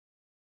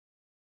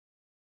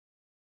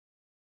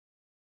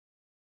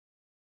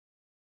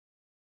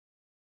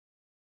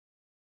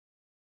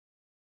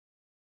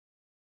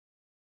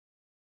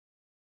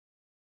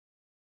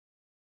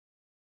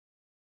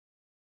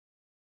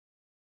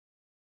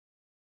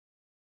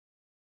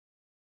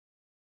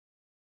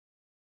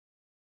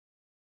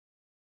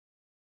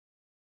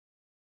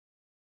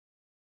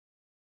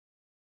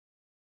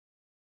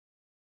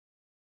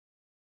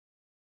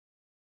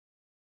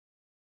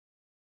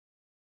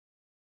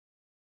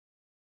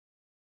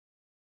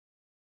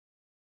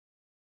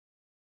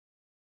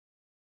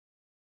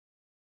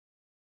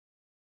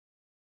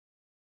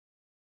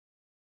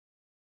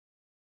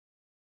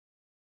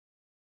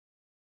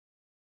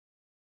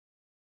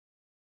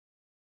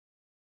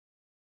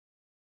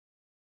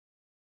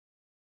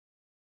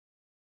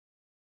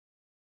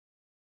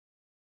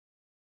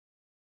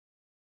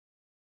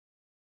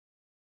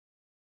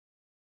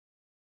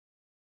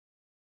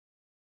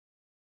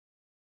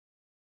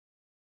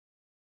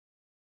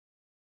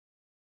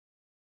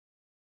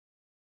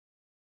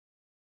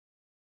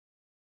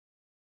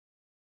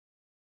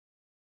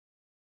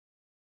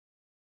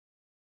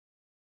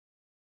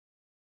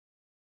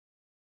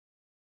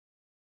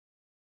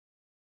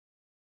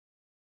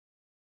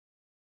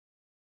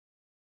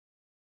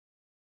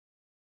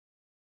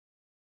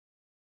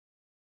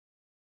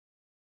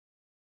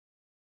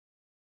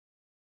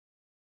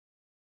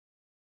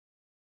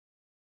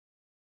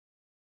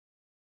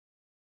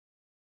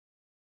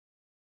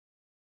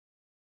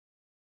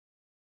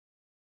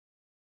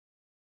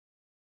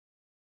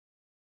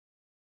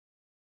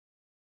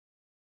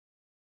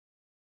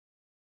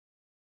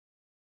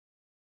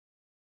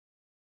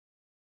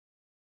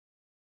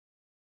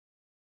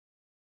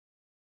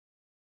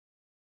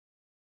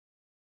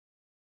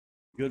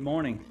Good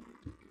morning.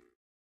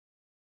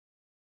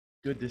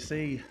 Good to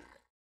see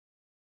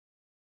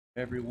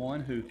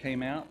everyone who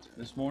came out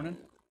this morning.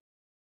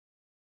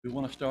 We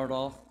want to start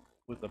off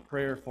with a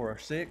prayer for our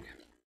sick.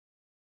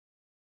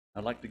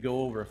 I'd like to go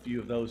over a few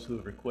of those who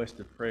have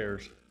requested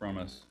prayers from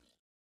us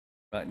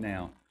right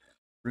now.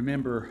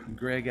 Remember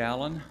Greg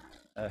Allen.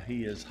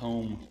 He is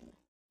home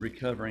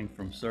recovering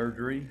from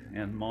surgery,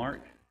 and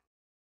Mark,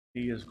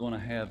 he is going to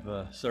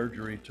have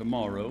surgery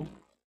tomorrow.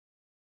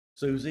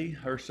 Susie,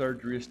 her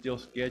surgery is still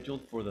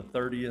scheduled for the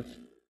 30th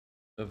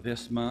of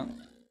this month.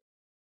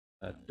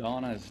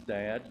 Donna's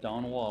dad,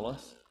 Don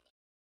Wallace,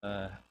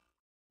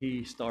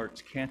 he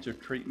starts cancer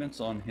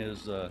treatments on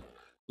his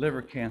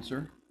liver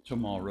cancer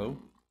tomorrow.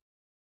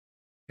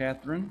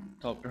 Catherine,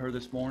 talked to her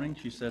this morning.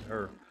 She said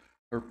her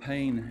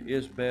pain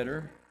is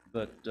better,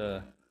 but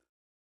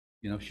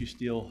she's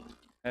still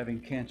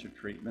having cancer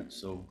treatment.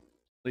 So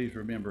please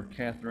remember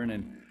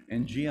Catherine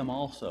and Jim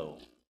also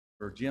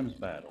for Jim's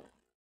battle.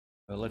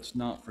 Let's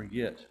not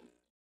forget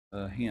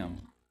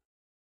him.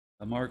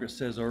 Margaret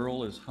says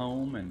Earl is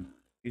home and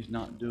he's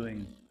not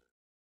doing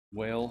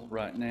well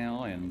right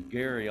now, and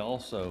Gary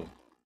also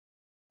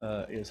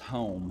is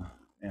home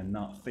and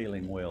not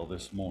feeling well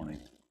this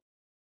morning.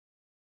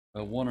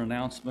 One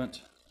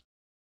announcement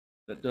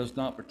that does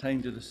not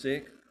pertain to the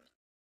sick.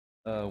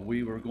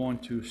 We were going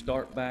to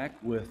start back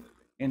with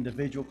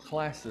individual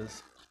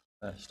classes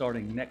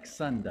starting next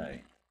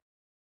Sunday.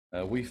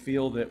 We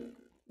feel that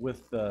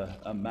with the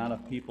amount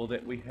of people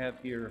that we have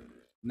here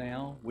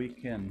now, we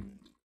can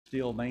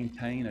still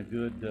maintain a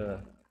good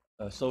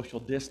social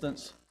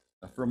distance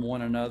from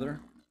one another.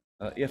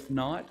 If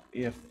not,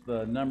 if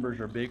the numbers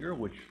are bigger,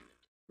 which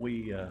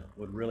we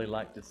would really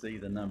like to see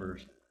the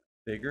numbers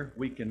bigger,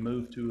 we can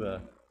move to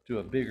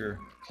a bigger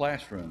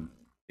classroom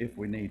if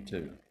we need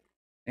to.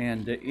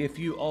 And if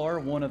you are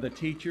one of the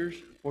teachers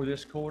for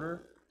this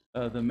quarter,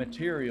 the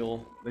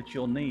material that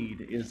you'll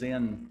need is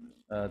in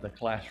the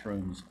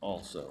classrooms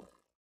also.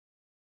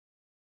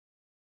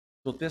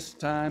 So at this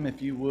time, if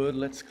you would,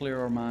 let's clear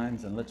our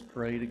minds and let's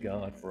pray to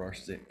God for our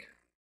sick.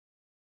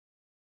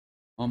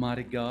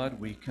 Almighty God,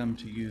 we come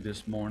to you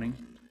this morning.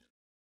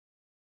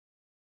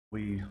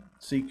 We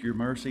seek your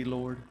mercy,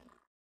 Lord.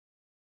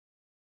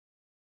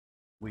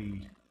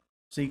 We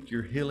seek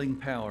your healing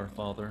power,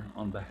 Father,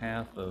 on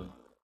behalf of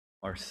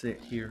our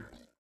sick here.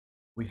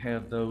 We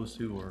have those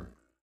who are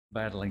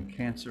battling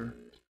cancer,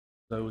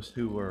 those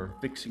who are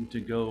fixing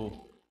to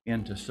go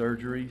into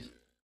surgeries.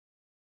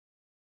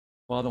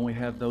 Father, we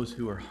have those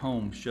who are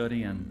home, shut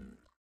in,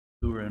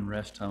 who are in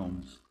rest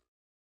homes.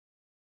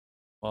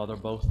 Father,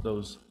 both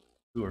those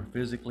who are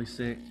physically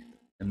sick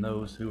and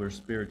those who are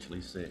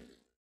spiritually sick.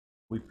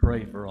 We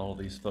pray for all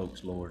these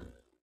folks, Lord.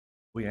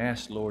 We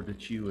ask, Lord,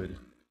 that you would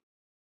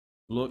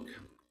look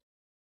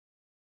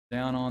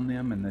down on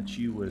them and that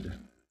you would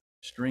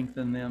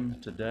strengthen them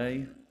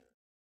today.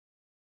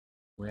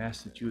 We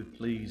ask that you would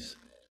please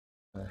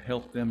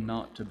help them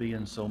not to be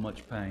in so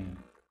much pain.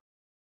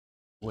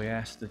 We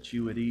ask that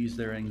you would ease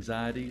their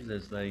anxieties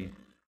as they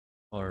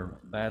are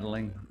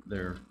battling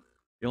their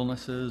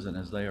illnesses and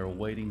as they are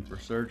waiting for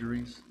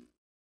surgeries.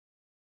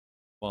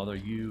 Father,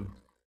 you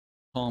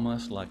calm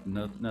us like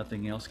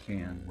nothing else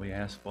can. We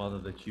ask, Father,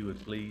 that you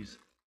would please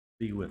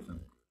be with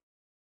them.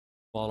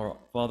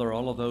 Father,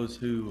 all of those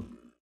who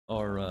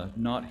are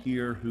not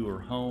here, who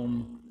are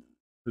home,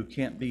 who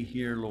can't be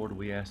here, Lord,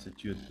 we ask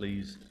that you would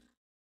please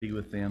be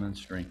with them and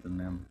strengthen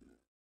them.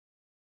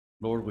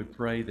 Lord, we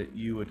pray that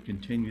you would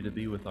continue to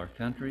be with our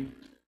country.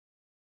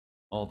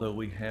 Although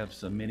we have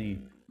so many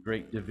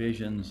great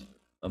divisions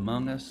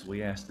among us,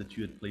 we ask that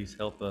you would please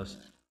help us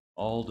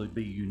all to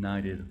be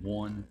united,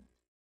 one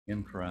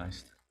in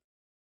Christ.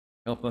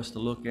 Help us to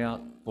look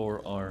out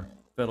for our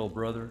fellow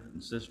brother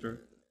and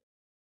sister.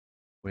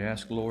 We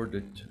ask, Lord,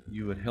 that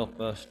you would help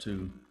us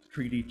to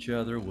treat each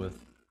other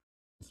with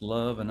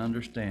love and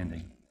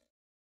understanding.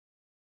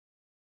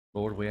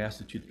 Lord, we ask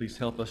that you'd please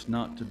help us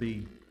not to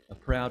be a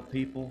proud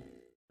people,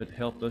 but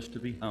help us to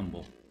be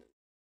humble.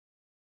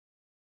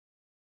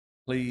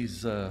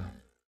 Please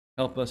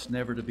help us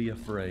never to be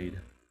afraid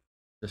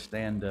to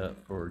stand up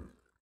for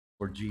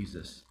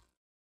Jesus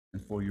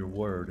and for your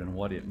word and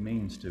what it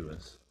means to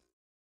us.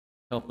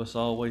 Help us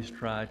always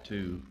try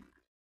to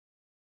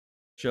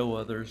show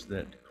others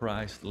that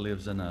Christ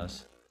lives in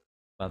us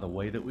by the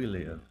way that we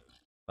live,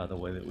 by the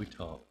way that we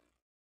talk.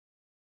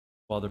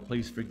 Father,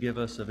 please forgive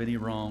us of any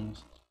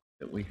wrongs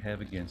that we have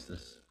against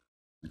us.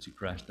 In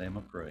Christ's name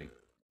I pray.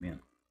 Amen.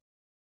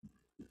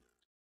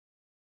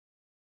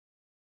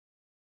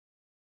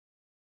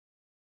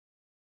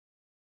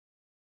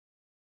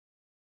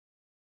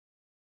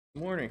 Good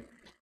morning.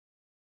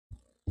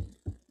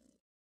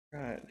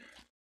 Right.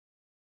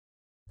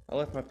 I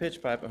left my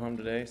pitch pipe at home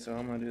today, so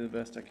I'm gonna do the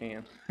best I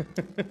can.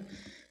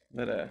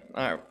 But all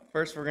right.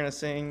 First, we're gonna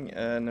sing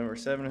number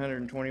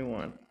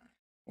 721.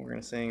 We're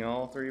gonna sing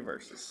all three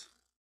verses.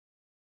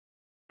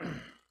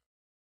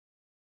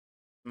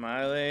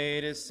 My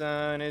latest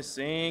sun is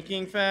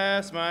sinking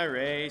fast, my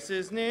race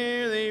is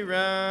nearly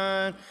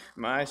run.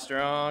 My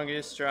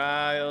strongest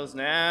trials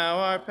now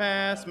are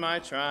past, my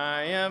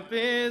triumph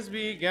is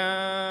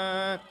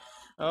begun.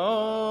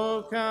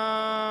 Oh,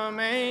 come,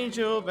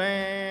 angel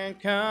band,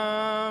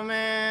 come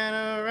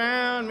and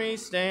around me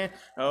stand.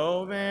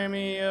 Oh, bear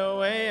me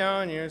away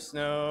on your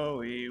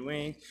snowy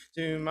wings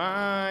to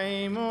my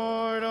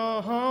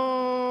immortal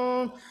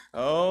home.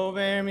 Oh,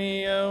 bear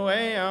me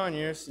away on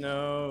your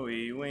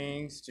snowy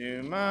wings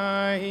to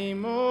my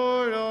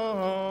immortal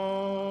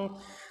home.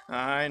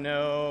 I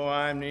know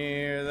I'm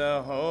near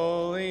the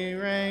holy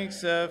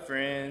ranks of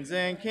friends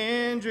and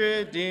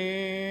kindred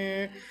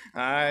dear.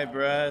 I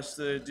brush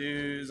the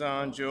dews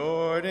on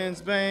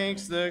Jordan's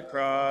banks, the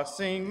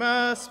crossing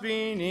must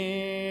be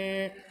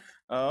near.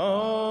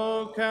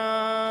 Oh,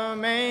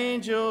 come,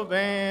 angel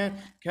band,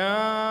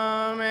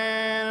 come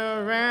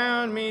and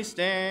around me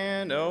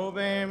stand. Oh,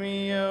 bear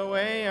me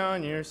away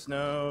on your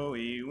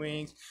snowy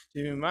wings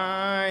to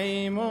my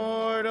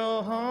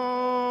immortal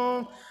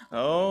home.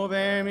 Oh,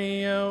 bear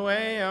me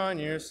away on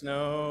your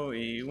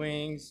snowy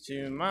wings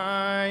to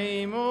my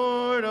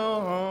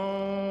immortal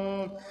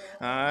home.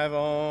 I've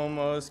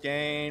almost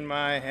gained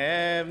my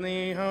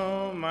heavenly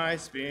home, my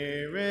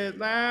spirit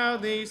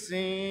loudly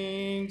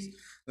sings.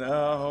 The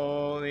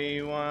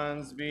holy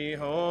ones,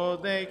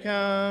 behold, they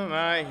come,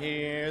 I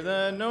hear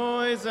the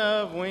noise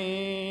of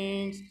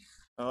wings.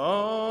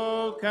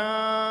 Oh,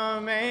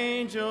 come,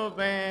 angel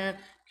band,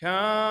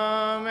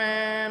 come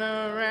and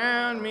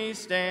around me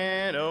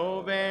stand.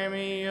 Oh, bear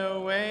me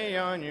away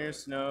on your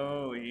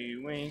snowy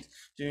wings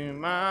to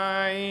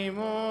my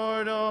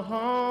immortal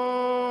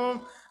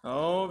home.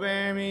 Oh,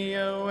 bear me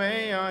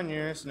away on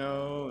your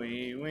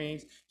snowy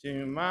wings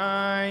to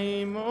my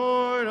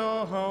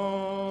immortal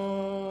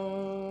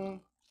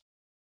home.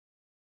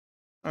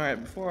 All right,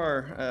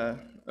 before our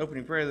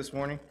opening prayer this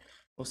morning,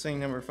 we'll sing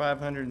number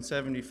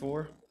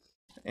 574,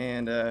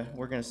 and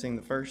we're going to sing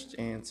the first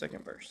and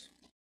second verse.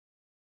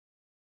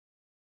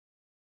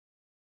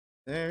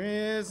 There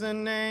is a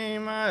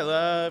name I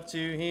love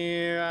to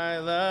hear, I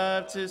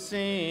love to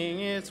sing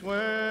its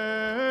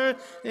word.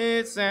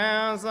 It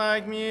sounds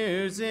like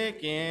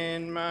music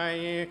in my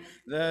ear,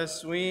 the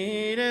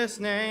sweetest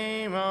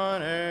name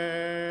on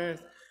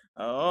earth.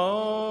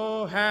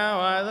 Oh, how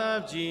I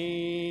love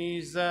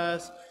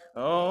Jesus.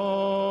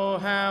 Oh,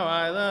 how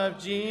I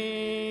love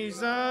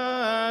Jesus.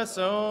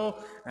 Oh,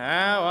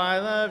 how I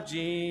love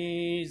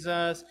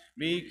Jesus,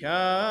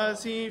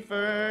 because he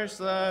first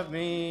loved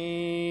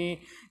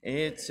me.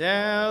 It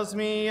tells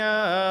me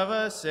of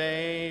a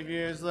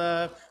Savior's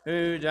love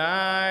who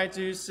died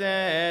to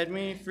set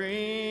me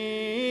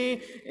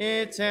free.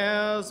 It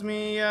tells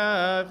me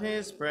of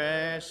his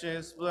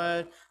precious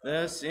blood,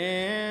 the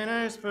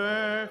sinner's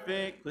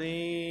perfect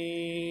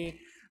plea.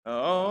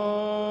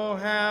 Oh,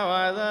 how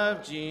I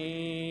love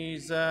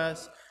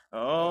Jesus.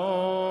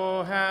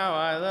 Oh, how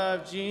I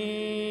love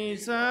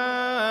Jesus.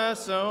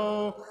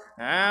 Oh,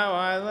 how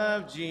I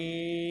love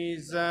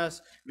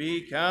Jesus,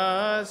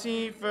 because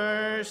he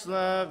first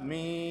loved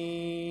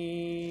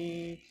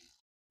me.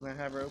 Can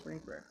I have our opening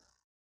prayer?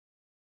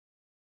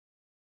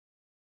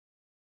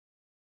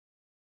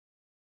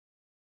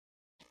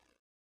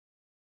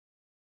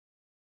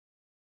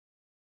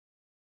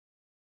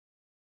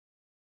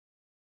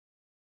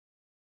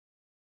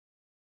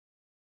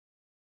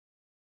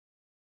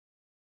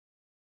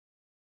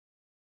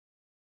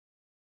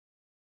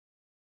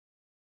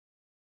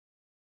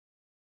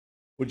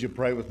 Would you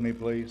pray with me,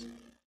 please?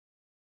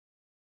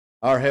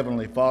 Our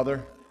Heavenly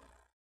Father,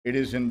 it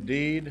is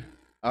indeed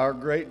our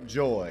great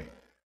joy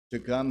to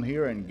come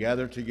here and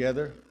gather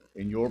together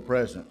in your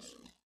presence.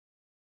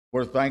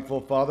 We're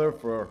thankful, Father,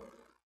 for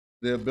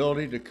the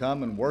ability to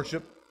come and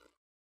worship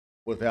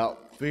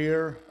without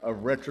fear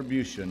of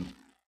retribution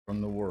from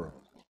the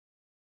world.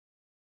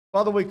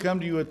 Father, we come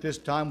to you at this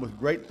time with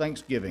great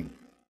thanksgiving.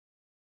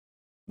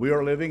 We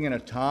are living in a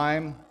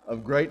time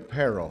of great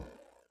peril,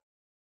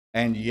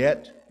 and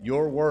yet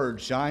your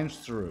word shines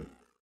through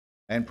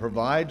and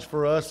provides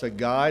for us a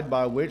guide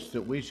by which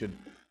that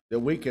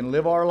we can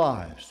live our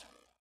lives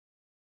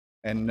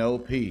and know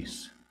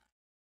peace.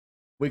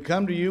 We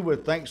come to you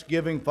with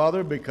thanksgiving,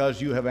 Father,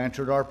 because you have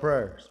answered our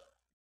prayers.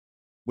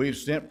 We've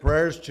sent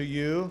prayers to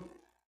you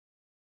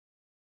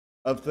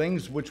of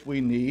things which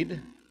we need,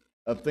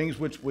 of things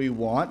which we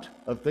want,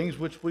 of things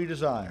which we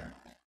desire.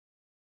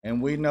 And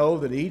we know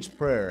that each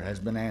prayer has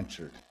been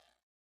answered.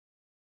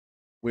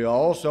 We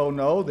also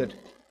know that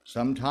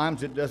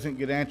sometimes it doesn't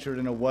get answered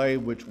in a way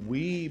which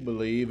we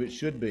believe it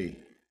should be,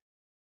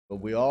 but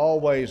we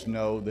always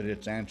know that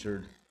it's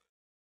answered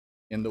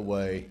in the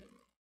way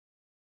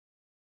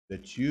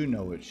that you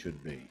know it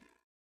should be.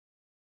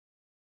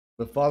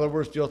 But Father,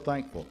 we're still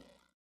thankful.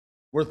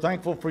 We're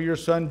thankful for your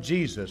Son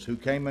Jesus, who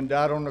came and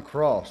died on the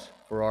cross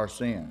for our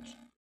sins.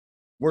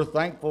 We're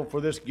thankful for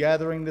this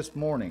gathering this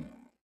morning.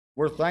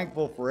 We're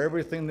thankful for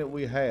everything that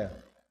we have.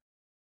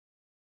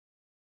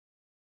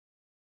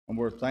 And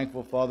we're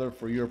thankful, Father,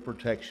 for your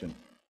protection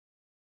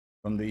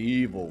from the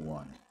evil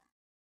one.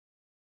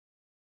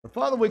 But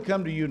Father, we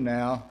come to you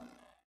now,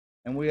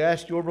 and we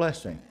ask your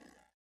blessing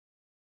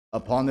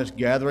upon this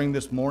gathering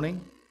this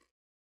morning,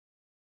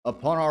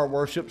 upon our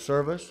worship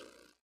service,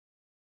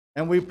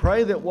 and we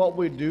pray that what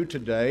we do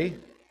today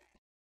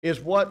is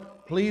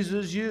what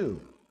pleases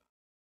you.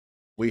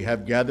 We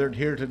have gathered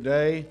here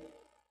today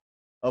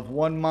of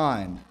one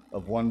mind,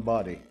 of one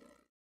body,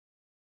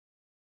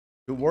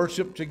 to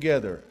worship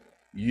together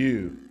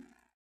you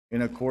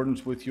in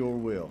accordance with your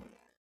will,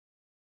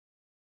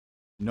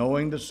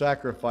 knowing the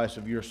sacrifice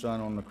of your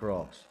Son on the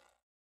cross,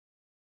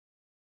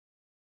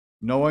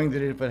 knowing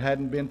that if it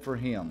hadn't been for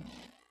him,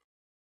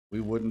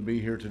 we wouldn't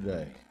be here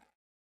today.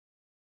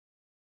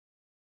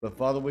 But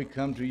Father, we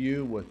come to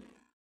you with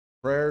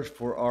prayers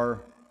for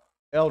our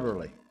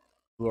elderly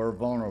who are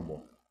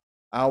vulnerable,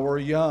 our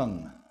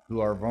young who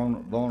are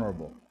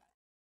vulnerable,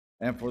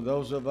 and for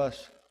those of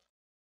us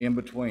in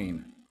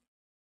between,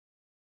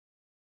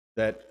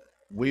 that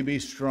we be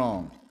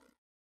strong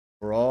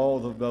for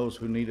all of those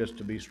who need us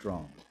to be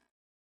strong.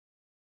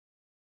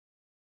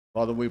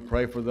 Father, we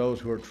pray for those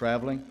who are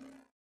traveling,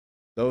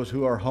 those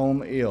who are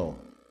home ill.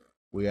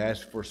 We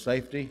ask for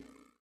safety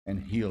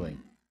and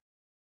healing.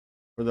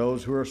 For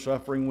those who are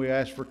suffering, we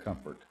ask for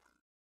comfort.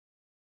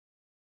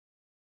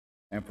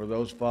 And for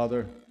those,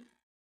 Father,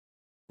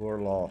 who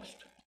are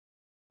lost,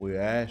 we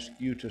ask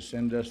you to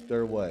send us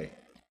their way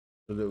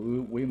so that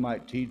we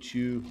might teach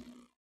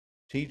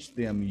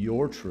them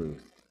your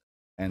truth,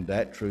 and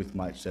that truth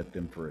might set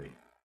them free.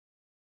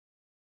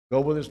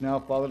 Go with us now,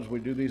 Father, as we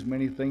do these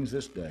many things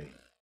this day.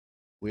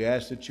 We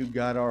ask that you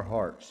guide our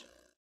hearts,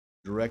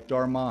 direct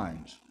our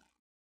minds,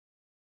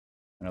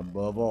 and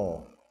above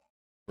all,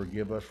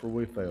 forgive us where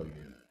we fail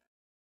you.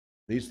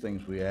 These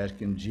things we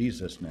ask in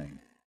Jesus' name.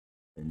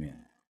 Amen.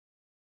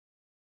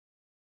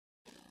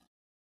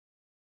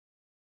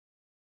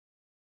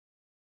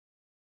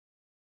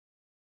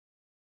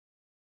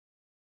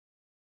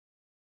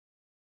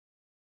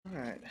 All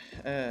right.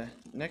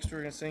 Next, we're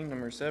going to sing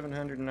number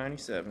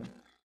 797,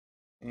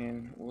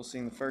 and we'll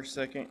sing the first,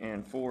 second,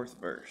 and fourth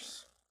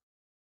verse.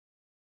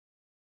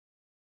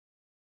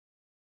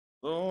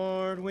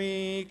 Lord,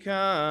 we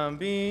come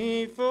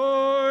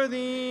before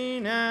thee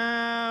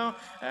now,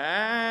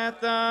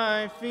 at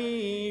thy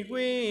feet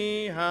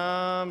we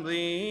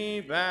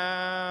humbly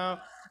bow.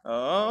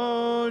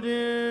 Oh,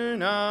 do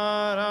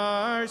not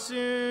our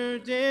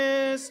suit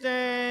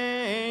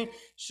disdain.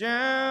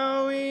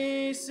 Shall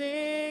we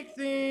seek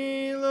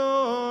thee,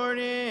 Lord,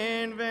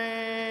 in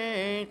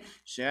vain?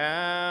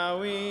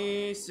 Shall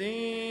we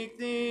seek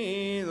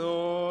thee,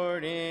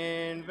 Lord,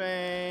 in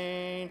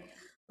vain?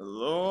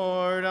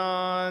 Lord,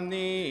 on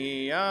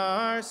thee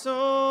our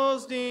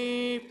souls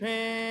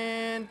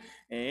depend.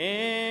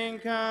 In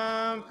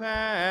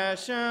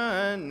compassion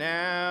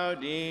now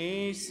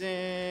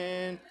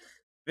descend.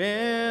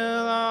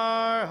 Fill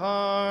our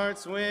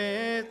hearts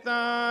with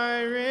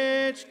thy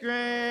rich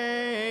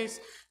grace.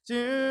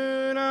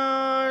 Tune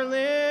our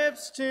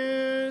lips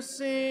to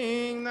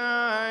sing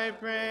thy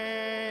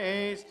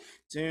praise.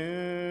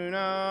 Tune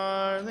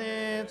our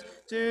lips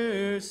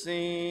to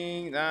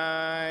sing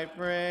thy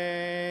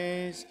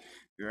praise.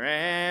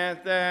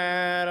 Grant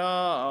that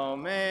all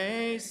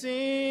may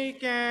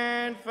seek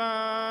and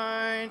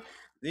find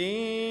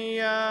thee,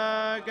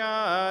 a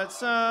God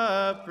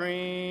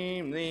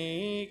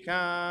supremely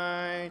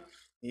kind.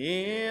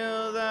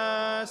 Heal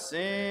the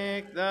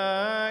sick,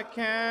 the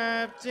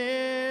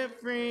captive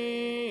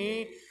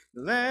free.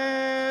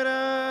 Let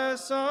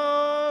us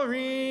all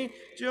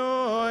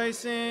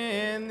rejoice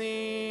in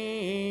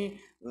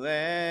thee.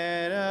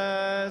 Let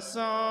us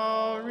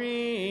all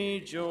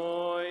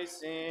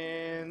rejoice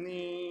in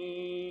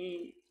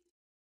thee.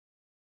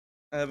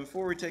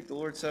 Before we take the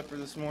Lord's Supper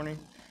this morning,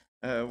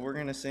 we're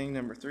going to sing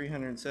number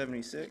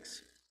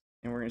 376,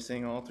 and we're going to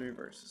sing all three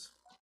verses.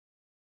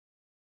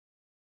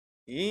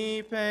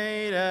 He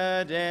paid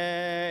a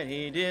debt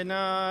he did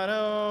not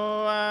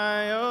owe.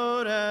 I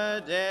owed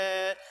a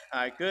debt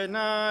I could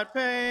not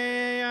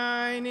pay.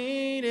 I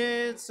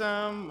needed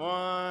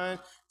someone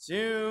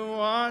to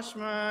wash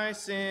my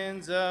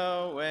sins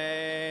away.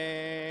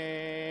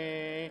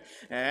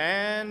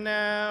 And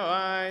now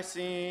I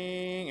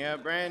sing a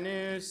brand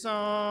new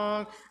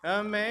song,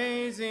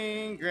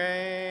 Amazing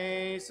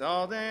Grace.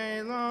 All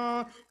day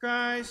long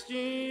Christ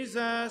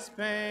Jesus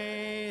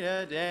paid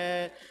a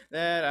debt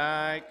that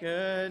I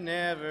could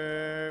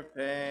never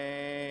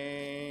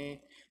pay.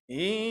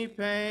 He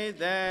paid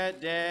that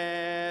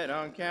debt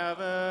on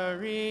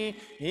Calvary.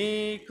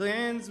 He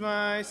cleansed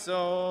my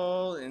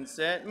soul and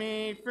set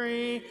me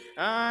free.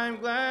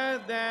 I'm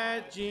glad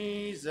that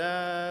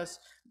Jesus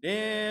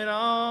did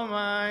all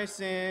my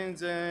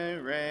sins erase.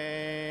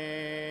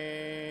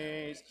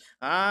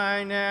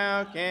 I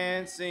now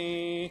can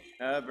sing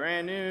a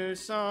brand new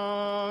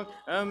song,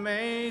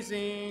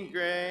 Amazing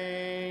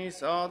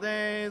Grace. All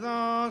day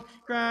long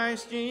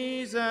Christ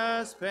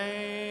Jesus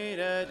paid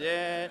a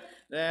debt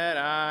that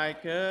I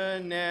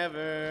could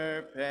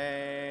never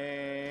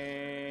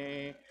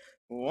pay.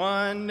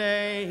 One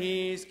day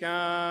he's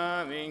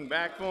coming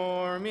back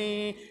for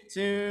me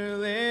to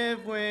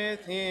live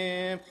with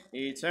him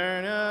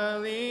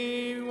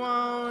eternally.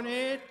 Won't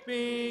it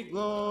be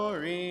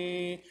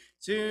glory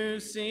to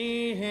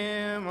see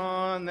him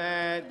on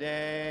that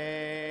day?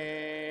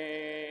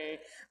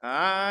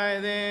 I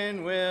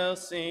then will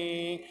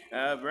sing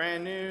a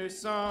brand new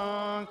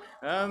song,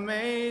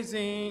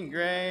 Amazing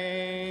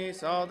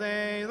Grace, all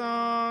day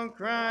long.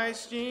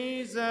 Christ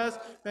Jesus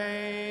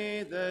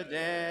paid the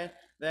debt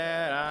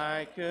that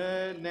I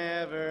could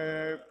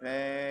never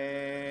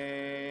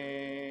pay.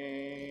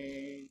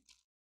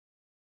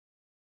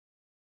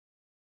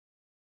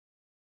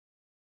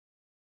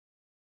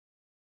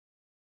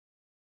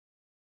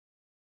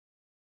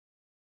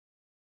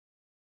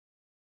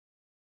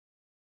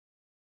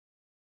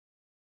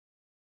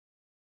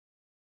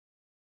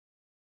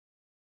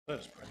 Let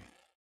us pray.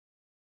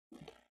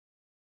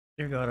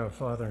 Dear God, our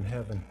Father in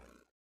heaven,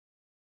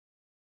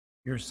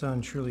 your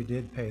Son truly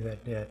did pay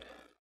that debt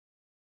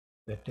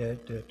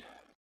that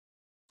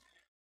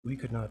we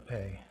could not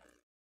pay.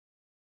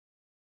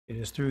 It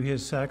is through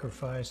his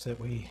sacrifice that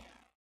we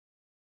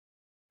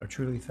are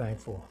truly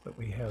thankful that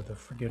we have the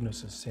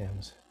forgiveness of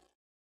sins.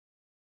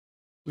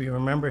 We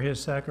remember his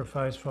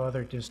sacrifice,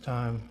 Father, at this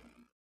time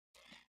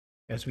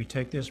as we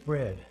take this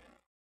bread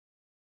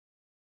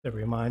that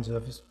reminds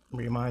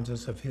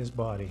us of his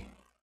body,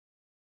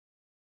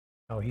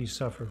 how he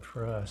suffered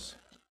for us.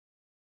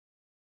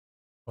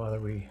 Father,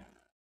 we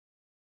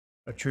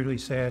are truly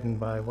saddened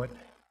by what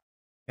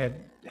had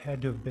to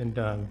have been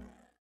done,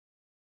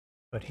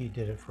 but he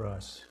did it for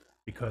us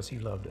because he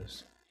loved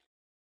us.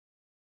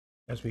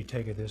 As we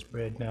take of this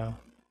bread now,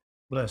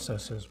 bless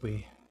us as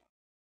we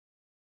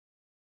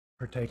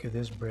partake of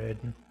this bread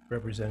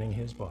representing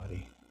his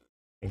body.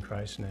 In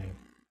Christ's name,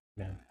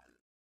 amen.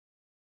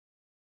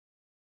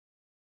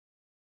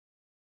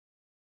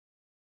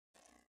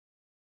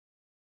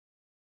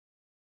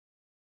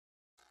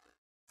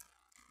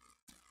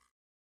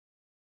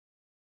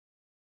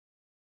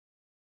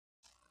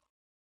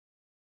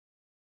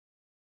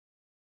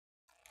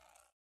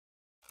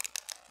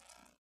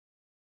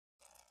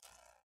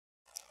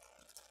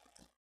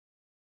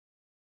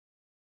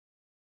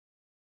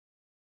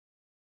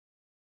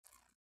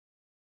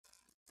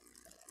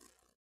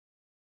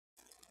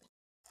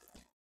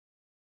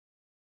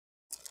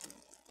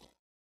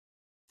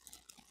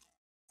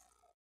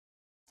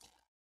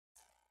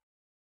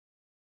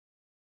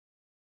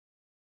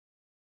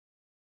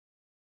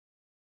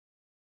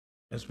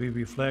 As we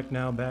reflect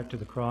now back to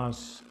the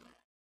cross,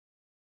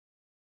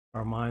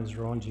 our minds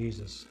are on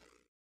Jesus.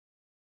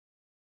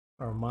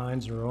 Our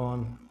minds are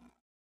on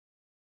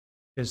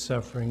his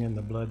suffering and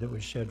the blood that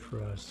was shed for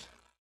us.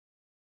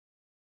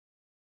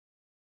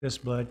 This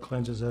blood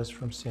cleanses us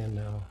from sin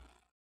now.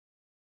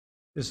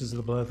 This is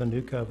the blood of the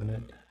new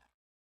covenant.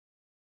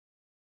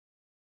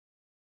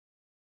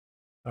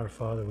 Our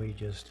Father, we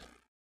just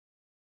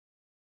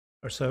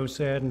are so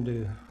saddened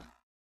to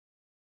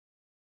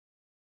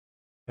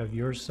have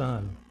your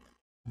Son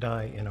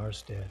die in our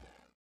stead.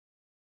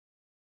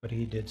 But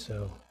he did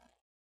so.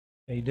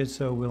 And he did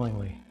so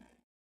willingly.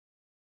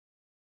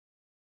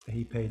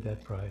 He paid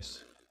that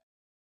price.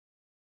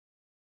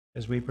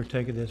 As we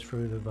partake of this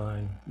fruit of the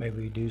vine, may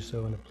we do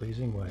so in a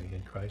pleasing way.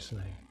 In Christ's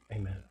name,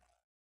 amen.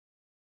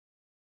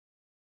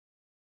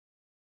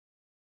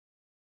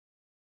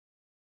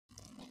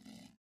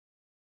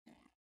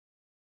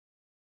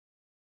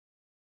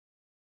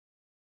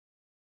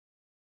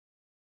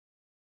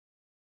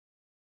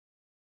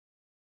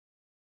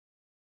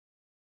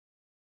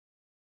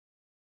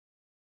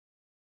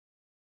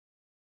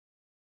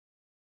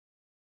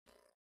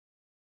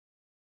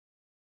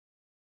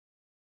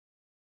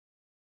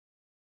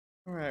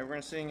 All right, we're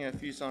going to sing a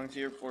few songs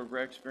here before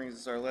Rex brings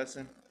us our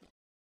lesson.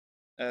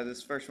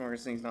 This first one we're going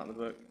to sing is not in the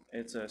book.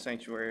 It's a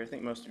Sanctuary. I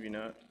think most of you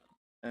know it.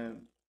 The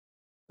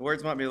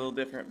words might be a little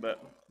different,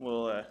 but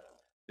we'll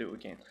do what we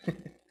can.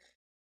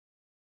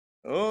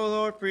 Oh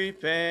Lord,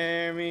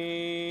 prepare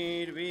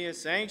me to be a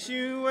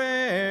sanctuary,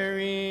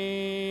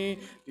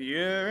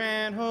 pure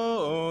and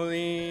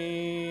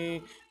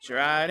holy,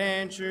 tried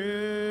and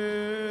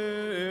true,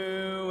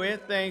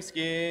 with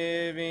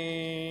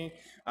thanksgiving.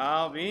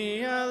 I'll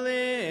be a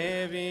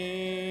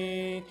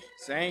living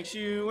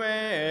sanctuary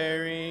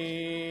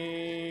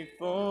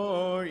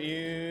for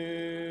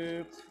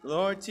you.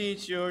 Lord,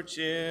 teach your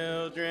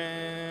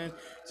children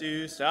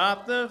to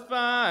stop the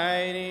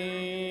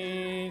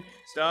fighting,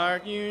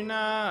 start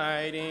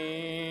uniting,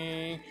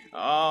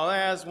 all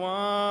as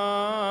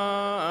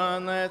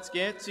one. Let's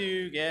get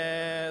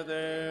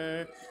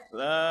together,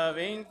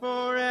 loving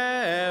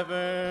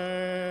forever.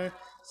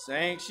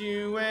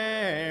 Sanctuary,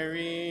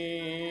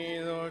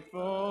 Lord,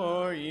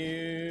 for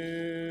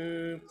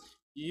you.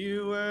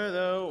 You were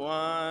the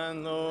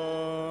one,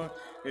 Lord,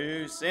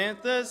 who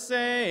sent the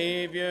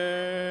Savior,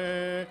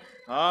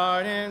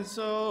 heart and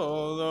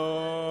soul,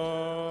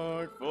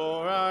 Lord,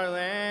 for our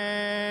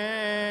land.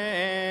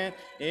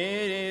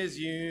 It is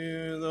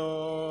you,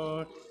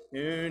 Lord,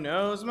 who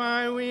knows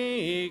my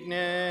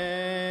weakness.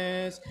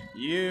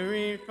 You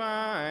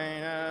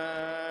refine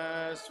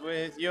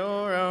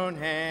own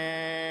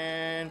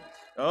hand.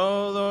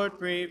 O Lord,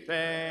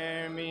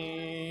 prepare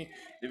me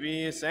to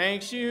be a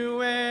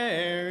sanctuary,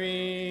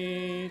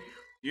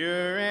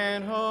 pure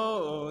and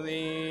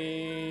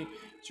holy,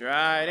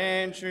 tried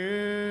and true.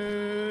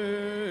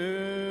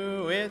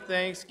 With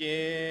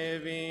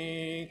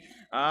thanksgiving,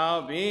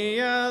 I'll be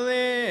a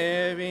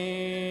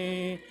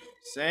living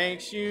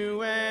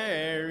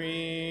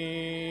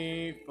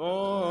sanctuary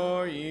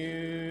for you.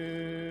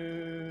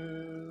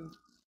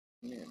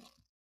 Amen.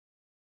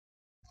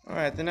 All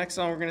right, the next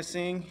song we're going to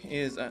sing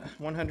is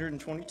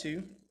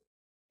 122,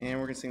 and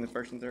we're going to sing the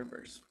first and third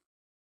verse.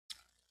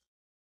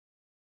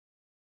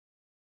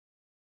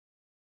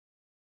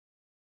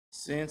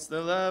 Since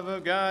the love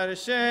of God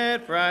is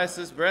shed,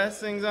 priceless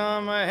blessings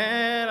on my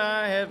head,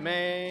 I have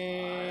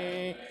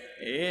made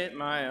it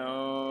my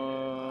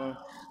own.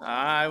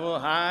 I will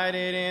hide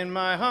it in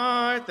my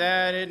heart,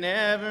 that it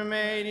never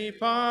may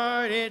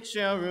depart. It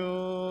shall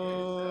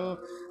rule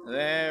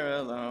there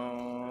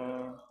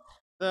alone.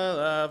 The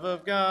love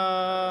of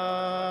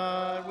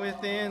God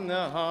within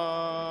the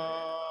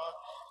heart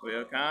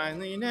will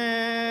kindliness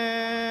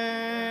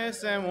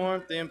and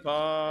warmth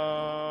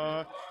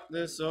impart.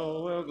 The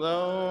soul will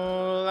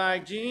glow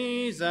like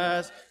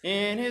Jesus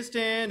in his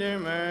tender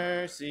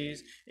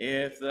mercies.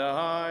 If the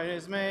heart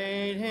is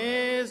made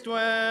his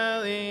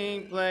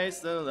dwelling place,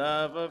 the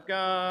love of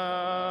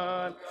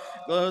God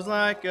glows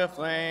like a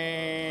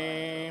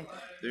flame.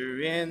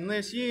 Through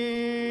endless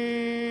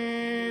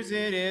years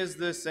it is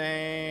the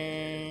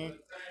same.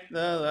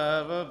 The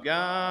love of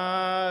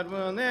God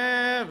will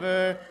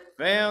never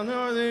fail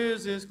nor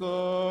lose his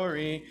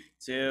glory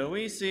till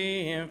we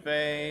see him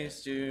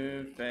face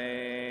to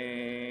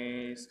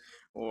face.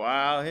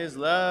 While his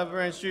love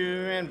reigns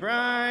true and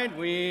bright,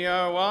 we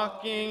are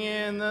walking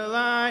in the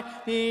light.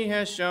 He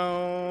has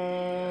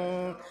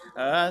shown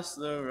us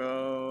the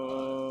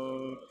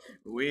road.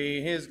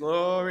 We his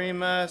glory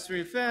must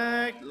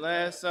reflect,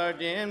 lest our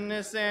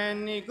dimness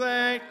and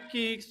neglect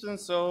keeps the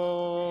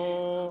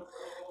soul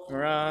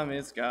from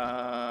its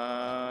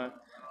God.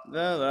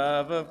 The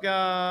love of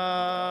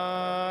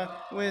God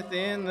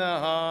within the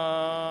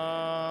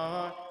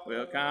heart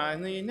will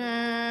kindliness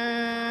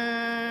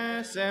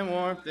and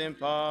warmth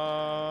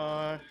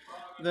impart.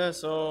 The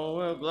soul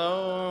will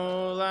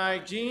glow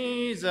like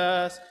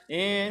Jesus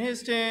in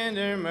his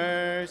tender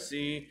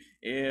mercy.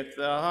 If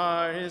the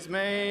heart is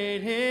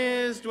made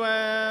his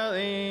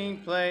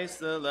dwelling place,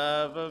 the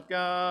love of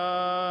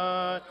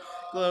God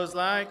glows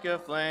like a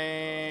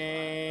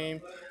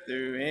flame.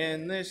 Through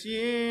endless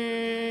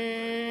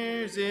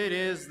years it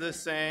is the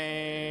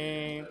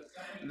same.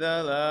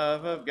 The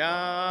love of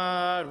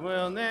God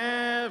will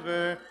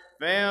never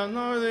fail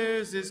nor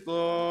lose his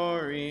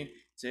glory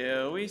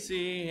till we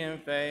see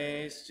him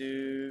face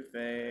to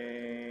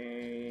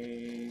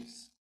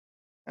face.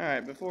 All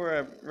right,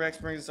 before Rex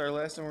brings us our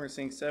lesson, we're going to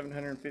sing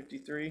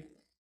 753.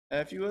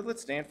 If you would,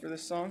 let's stand for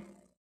this song.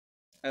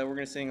 We're going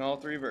to sing all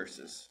three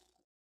verses.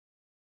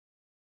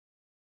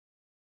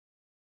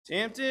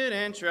 Tempted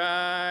and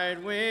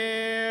tried,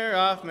 we're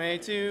oft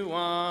made to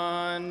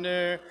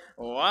wonder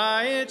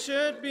why it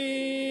should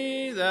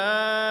be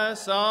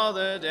thus all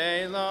the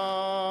day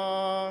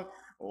long,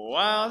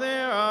 while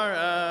there are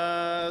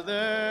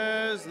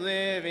others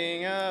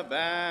living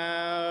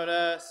about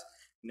us,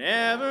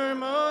 never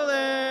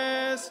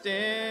molested,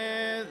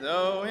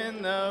 though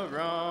in the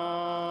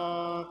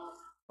wrong.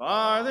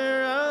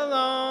 Farther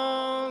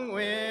along,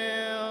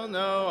 we'll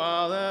know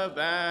all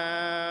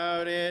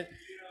about it.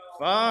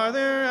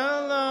 Farther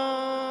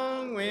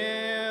along,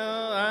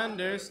 we'll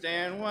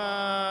understand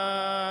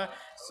why.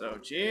 So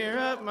cheer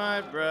up,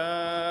 my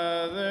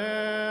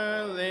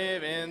brother,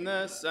 live in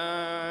the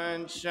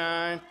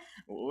sunshine.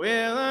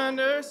 We'll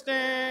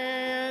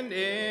understand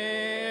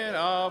it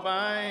all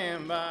by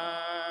and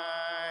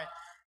by.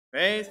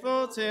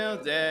 Faithful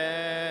till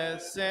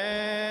death,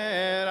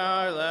 said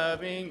our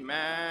loving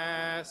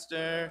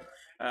Master.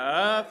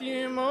 A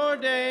few more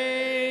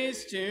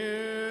days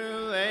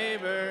to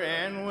labor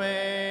and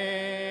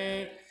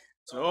wait.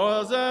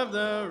 Toils of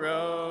the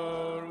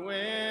road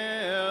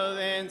will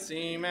then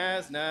seem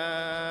as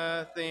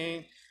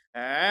nothing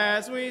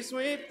as we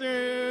sweep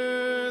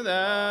through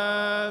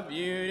the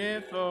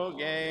beautiful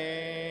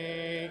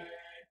gate.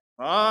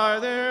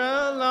 Farther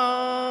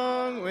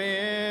along,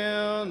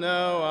 we'll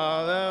know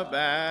all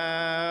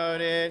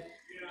about it.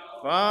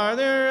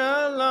 Farther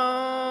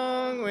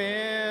along,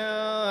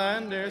 we'll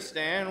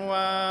understand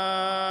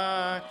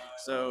why.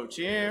 So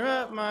cheer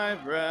up, my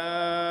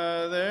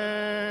brother,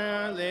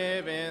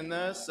 live in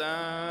the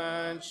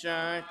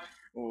sunshine.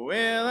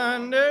 We'll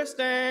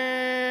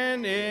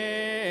understand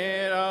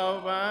it all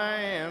by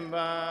and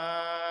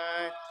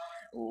by.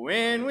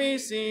 When we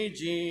see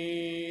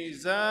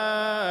Jesus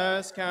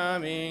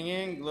coming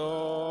in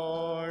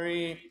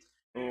glory,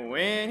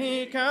 when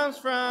he comes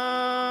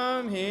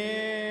from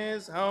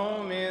his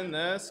home in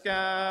the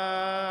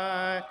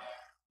sky,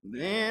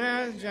 then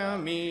I shall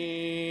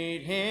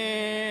meet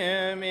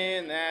him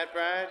in that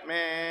bright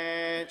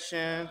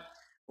mansion.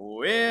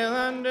 We'll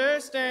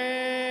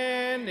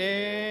understand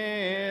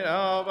it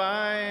all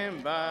by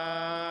and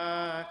by.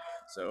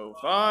 So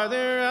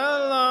farther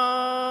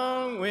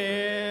along,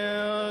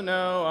 we'll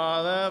know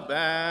all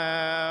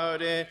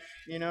about it.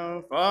 You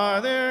know,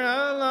 farther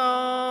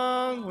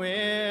along,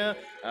 we'll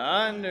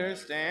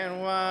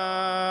understand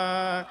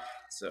why.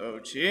 So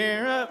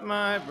cheer up,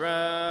 my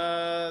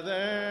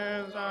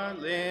brothers, our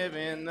live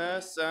in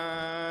the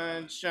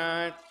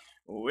sunshine.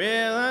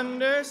 We'll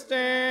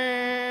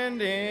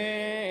understand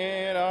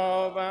it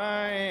all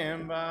by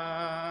and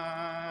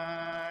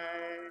by.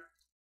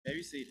 Have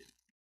you seated?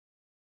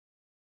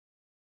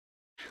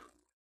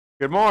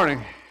 Good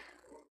morning.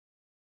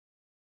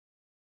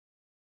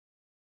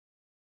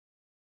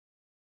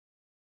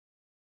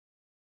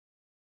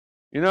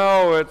 You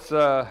know, it's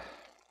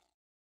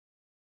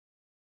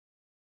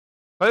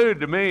food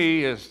to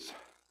me is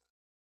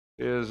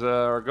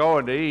or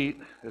going to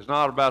eat is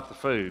not about the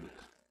food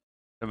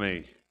to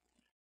me.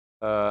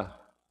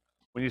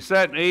 When you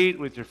sit and eat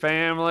with your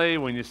family,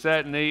 when you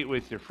sit and eat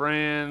with your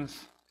friends,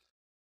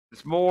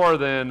 it's more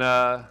than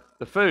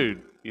the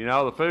food. You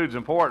know, the food's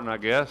important, I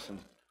guess, and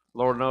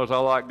Lord knows I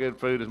like good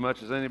food as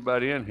much as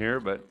anybody in here,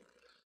 but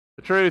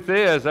the truth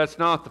is that's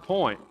not the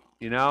point.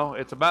 You know,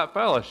 it's about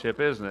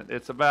fellowship, isn't it?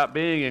 It's about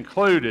being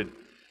included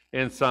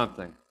in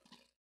something.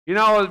 You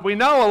know, we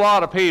know a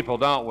lot of people,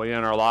 don't we,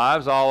 in our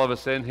lives, all of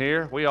us in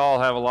here. We all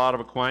have a lot of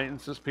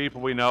acquaintances,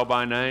 people we know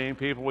by name,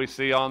 people we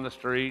see on the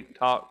street,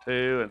 talk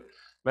to, and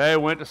maybe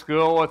went to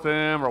school with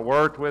them or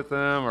worked with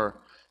them, or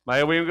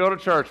maybe we even go to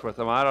church with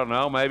them. I don't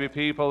know, maybe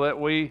people that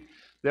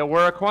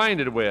we're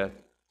acquainted with.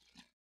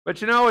 But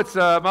you know, it's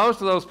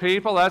most of those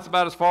people, that's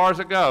about as far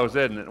as it goes,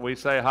 isn't it? We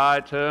say hi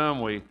to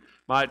them, we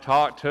might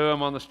talk to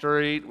them on the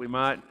street, we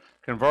might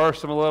converse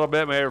them a little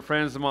bit, maybe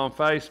friends them on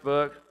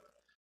Facebook.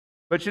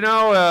 But you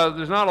know,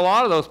 there's not a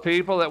lot of those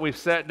people that we've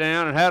sat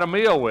down and had a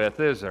meal with,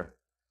 is there?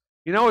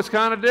 You know, it's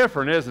kind of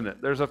different, isn't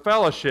it? There's a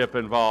fellowship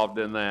involved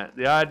in that.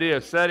 The idea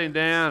of sitting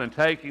down and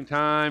taking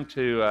time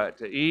to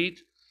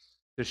eat,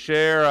 to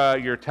share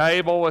your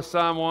table with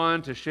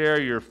someone, to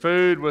share your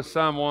food with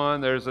someone.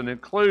 There's an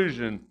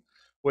inclusion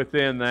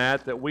within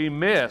that we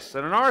miss.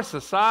 And in our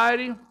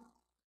society,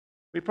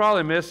 we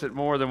probably miss it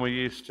more than we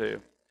used to.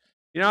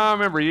 You know, I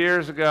remember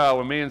years ago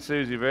when me and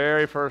Susie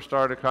very first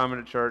started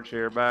coming to church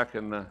here back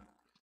in the,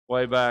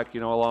 way back,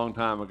 you know, a long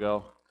time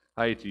ago.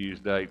 I hate to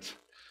use dates.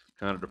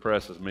 Kind of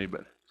depresses me,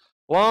 but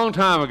a long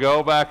time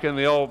ago back in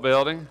the old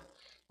building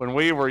when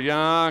we were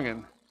young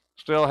and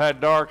still had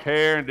dark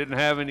hair and didn't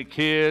have any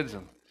kids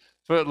and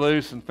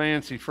footloose and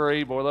fancy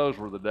free. Boy, those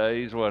were the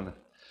days, wasn't it?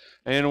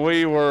 And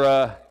we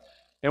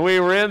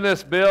were in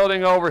this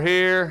building over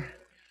here,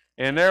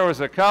 and there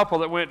was a couple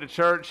that went to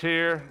church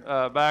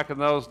here back in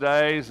those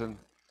days, and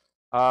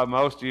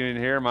most of you in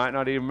here might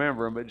not even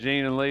remember them, but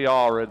Gene and Lee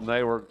Allred, and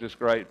they were just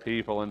great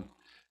people.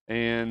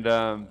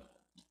 And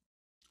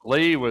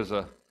Lee was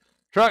a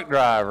truck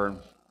driver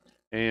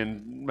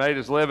and made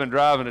his living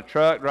driving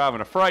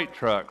a freight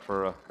truck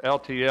for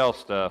LTL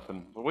stuff,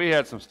 and we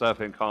had some stuff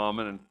in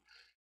common.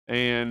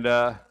 And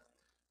I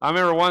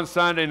remember one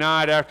Sunday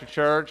night after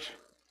church,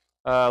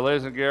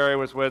 Liz and Gary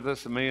was with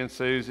us, and me and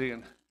Susie,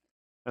 and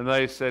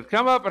they said,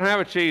 come up and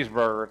have a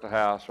cheeseburger at the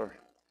house.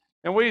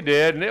 And we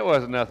did, and it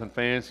wasn't nothing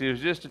fancy. It was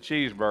just a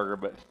cheeseburger.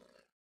 But,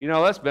 you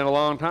know, that's been a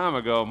long time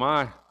ago.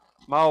 My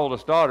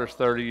oldest daughter's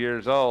 30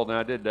 years old, and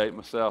I did date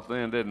myself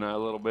then, didn't I, a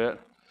little bit?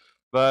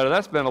 But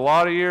that's been a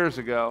lot of years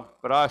ago.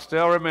 But I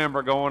still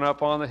remember going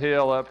up on the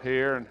hill up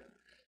here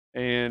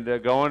and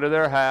going to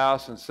their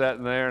house and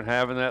sitting there and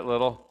having that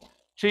little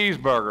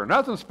cheeseburger.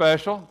 Nothing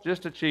special,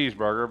 just a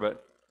cheeseburger,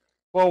 but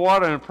well,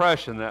 what an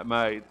impression that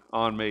made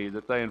on me,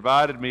 that they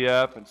invited me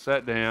up and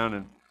sat down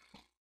and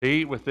to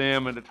eat with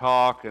them and to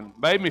talk, and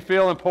made me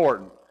feel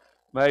important,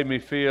 made me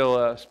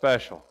feel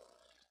special.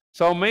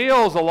 So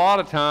meals a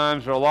lot of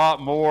times are a lot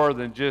more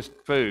than just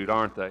food,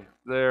 aren't they?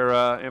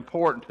 They're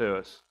important to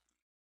us.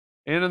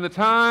 And in the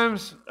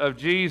times of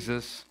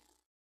Jesus,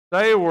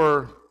 they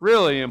were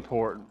really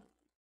important.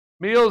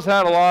 Meals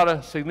had a lot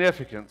of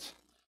significance.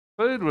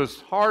 Food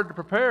was hard to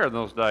prepare in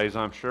those days,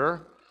 I'm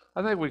sure.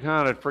 I think we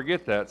kind of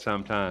forget that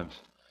sometimes.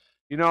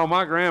 You know,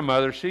 my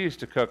grandmother, she used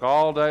to cook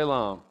all day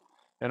long.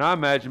 And I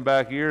imagine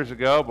back years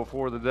ago,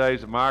 before the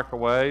days of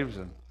microwaves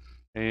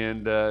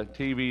and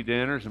TV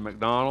dinners and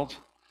McDonald's,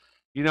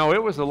 you know,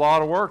 it was a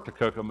lot of work to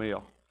cook a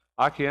meal.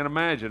 I can't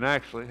imagine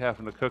actually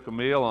having to cook a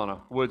meal on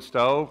a wood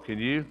stove. Can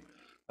you?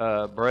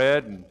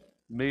 Bread and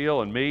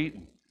meal and meat,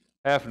 and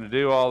having to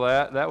do all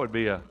that, that would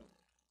be a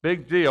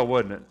big deal,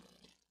 wouldn't it?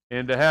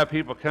 And to have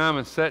people come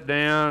and sit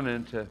down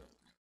and to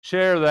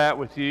share that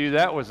with you,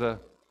 that was a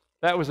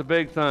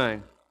big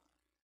thing.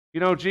 You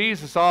know,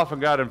 Jesus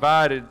often got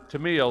invited to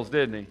meals,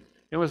 didn't he?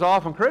 And was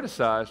often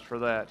criticized for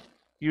that.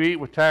 You eat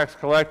with tax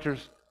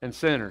collectors and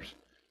sinners.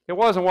 It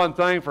wasn't one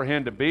thing for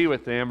him to be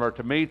with them or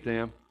to meet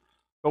them,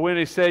 but when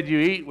he said you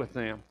eat with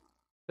them,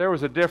 there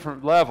was a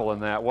different level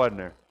in that, wasn't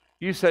there?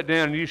 You sit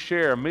down and you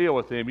share a meal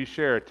with them, you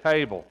share a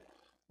table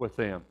with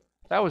them.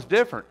 That was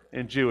different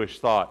in Jewish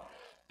thought,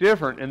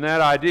 different in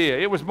that idea.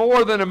 It was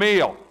more than a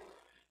meal.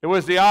 It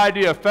was the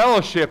idea of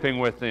fellowshipping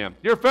with them.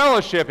 You're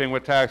fellowshipping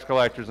with tax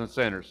collectors and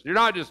sinners. You're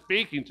not just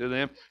speaking to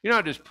them. You're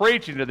not just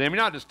preaching to them.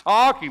 You're not just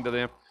talking to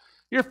them.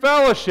 You're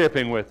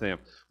fellowshipping with them.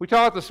 We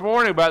talked this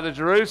morning about the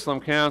Jerusalem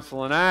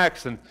Council in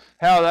Acts and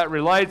how that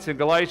relates in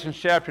Galatians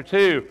chapter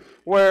 2,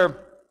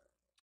 where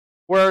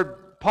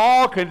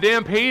Paul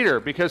condemned Peter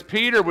because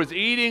Peter was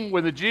eating,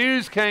 when the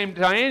Jews came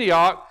to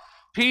Antioch,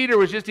 Peter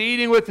was just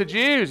eating with the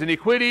Jews, and he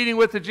quit eating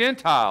with the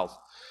Gentiles.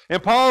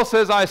 And Paul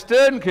says, I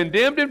stood and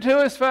condemned him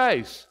to his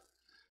face.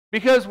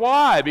 Because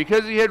why?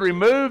 Because he had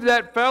removed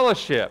that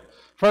fellowship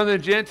from the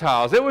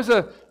Gentiles. It was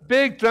a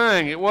big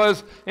thing. It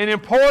was an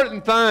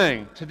important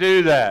thing to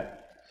do that.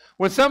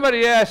 When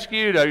somebody asks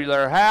you to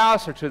their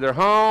house or to their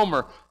home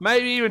or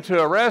maybe even to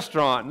a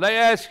restaurant, and they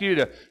ask you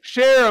to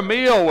share a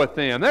meal with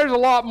them, there's a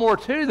lot more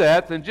to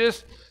that than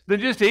just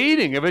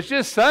eating. If it's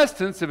just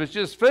sustenance, if it's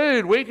just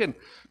food, we can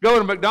go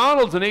to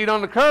McDonald's and eat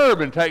on the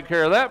curb and take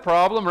care of that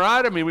problem,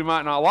 right? I mean, we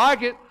might not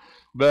like it,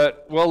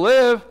 but we'll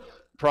live.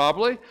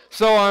 Probably.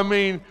 So, I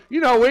mean,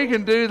 we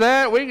can do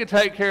that. We can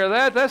take care of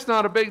that. That's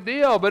not a big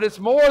deal, but it's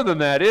more than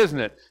that, isn't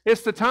it?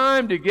 It's the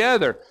time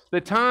together,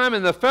 the time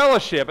and the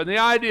fellowship, and the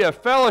idea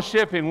of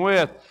fellowshipping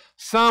with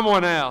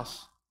someone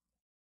else.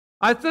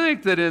 I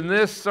think that in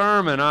this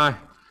sermon, I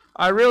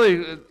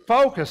really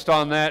focused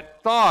on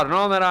that thought and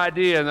on that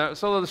idea. And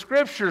so the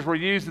scriptures we're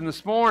using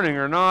this morning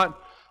I'm not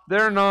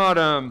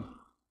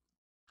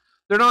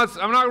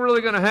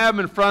really going to have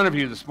them in front of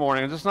you this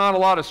morning. There's just not a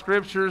lot of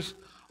scriptures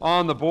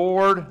on the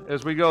board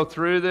as we go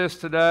through this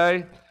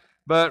today.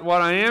 But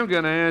what I am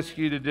going to ask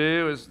you to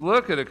do is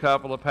look at a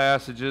couple of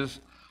passages.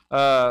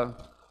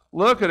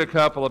 Look at a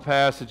couple of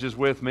passages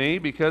with me,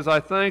 because I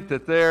think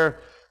that they're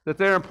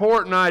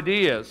important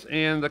ideas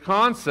and the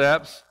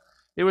concepts.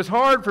 It was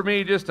hard for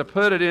me just to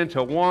put it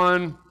into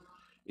one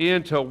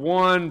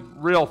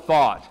real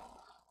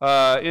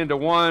thought, into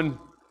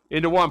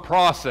one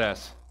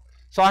process.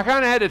 So I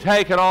kind of had to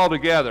take it all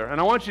together,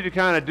 and I want you to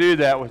kind of do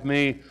that with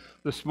me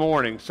this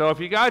morning. So if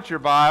you got your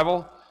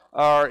Bible,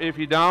 or if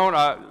you don't,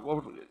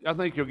 I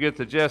think you'll get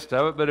the gist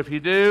of it. But if you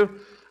do,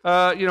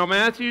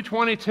 Matthew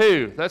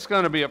 22, that's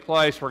going to be a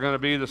place we're going to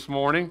be this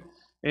morning.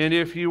 And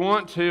if you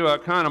want to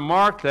kind of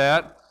mark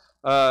that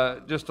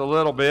just a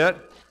little bit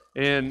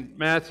in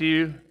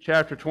Matthew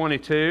chapter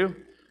 22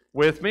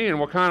 with me,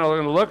 and we're kind of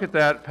going to look at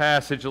that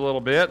passage a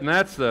little bit. And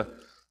that's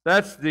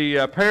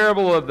the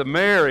parable of the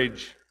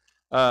marriage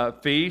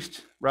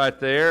feast right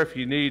there, if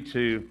you need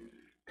to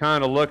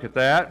kind of look at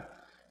that.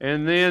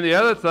 And then the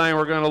other thing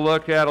we're going to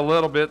look at a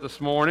little bit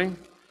this morning,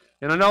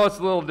 and I know it's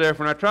a little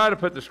different. I try to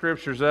put the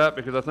scriptures up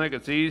because I think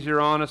it's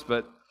easier on us,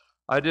 but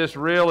I just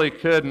really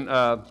couldn't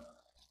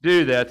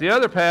do that. The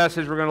other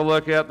passage we're going to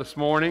look at this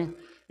morning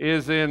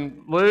is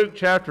in Luke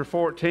chapter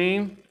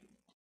 14.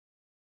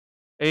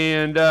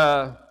 And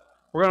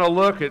we're going to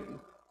look at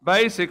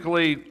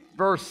basically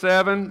verse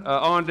 7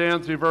 on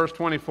down through verse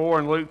 24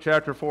 in Luke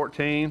chapter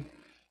 14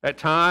 at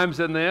times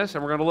in this.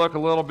 And we're going to look a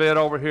little bit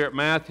over here at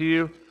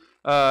Matthew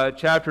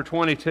chapter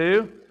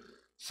 22.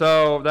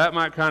 So that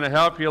might kind of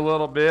help you a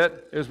little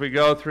bit as we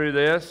go through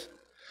this.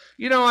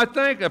 I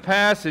think a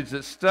passage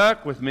that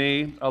stuck with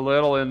me a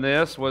little in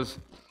this was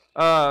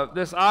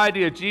this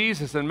idea of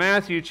Jesus in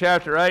Matthew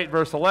chapter 8,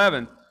 verse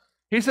 11.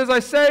 He says, I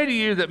say to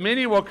you that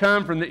many will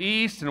come from the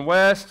east and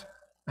west.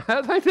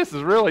 I think this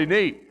is really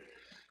neat.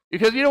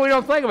 Because, we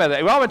don't think about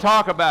that. We often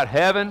talk about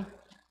heaven, and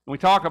we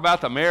talk about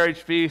the marriage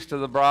feast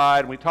of the bride,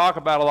 and we talk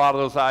about a lot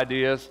of those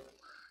ideas.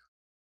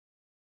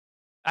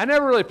 I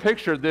never really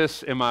pictured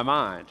this in my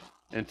mind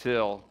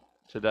until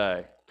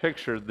today.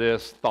 Pictured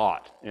this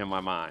thought in my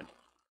mind.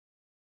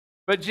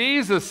 But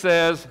Jesus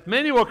says,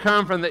 many will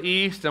come from the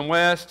east and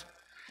west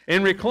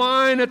and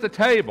recline at the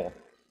table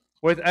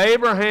with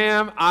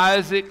Abraham,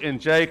 Isaac, and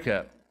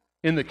Jacob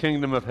in the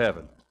kingdom of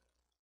heaven.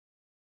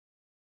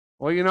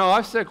 Well,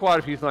 I've said quite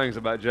a few things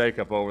about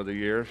Jacob over the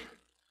years.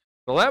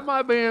 So that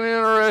might be an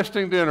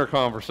interesting dinner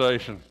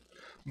conversation.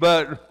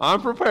 But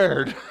I'm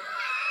prepared.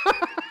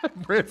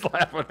 Brent's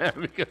laughing at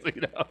me because he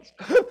knows.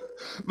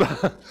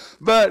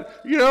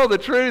 but the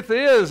truth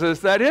is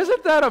that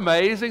isn't that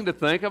amazing to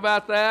think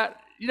about that?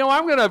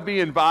 I'm going to be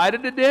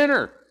invited to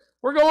dinner.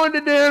 We're going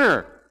to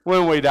dinner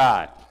when we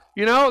die.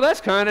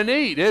 That's kind of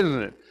neat,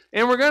 isn't it?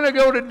 And we're going to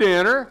go to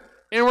dinner,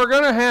 and we're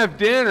going to have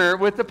dinner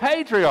with the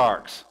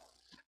patriarchs.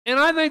 And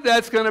I think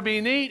that's going to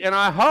be neat, and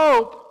I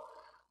hope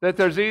that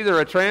there's either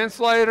a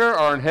translator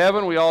or in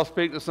heaven we all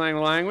speak the same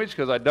language,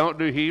 because I don't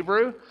do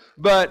Hebrew.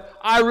 But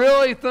I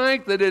really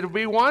think that it'll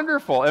be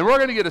wonderful. And we're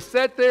going to get to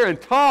sit there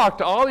and talk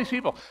to all these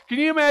people. Can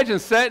you imagine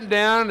sitting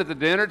down at the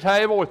dinner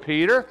table with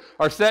Peter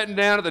or sitting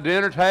down at the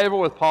dinner table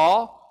with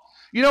Paul?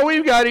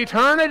 We've got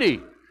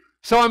eternity.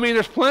 So,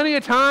 there's plenty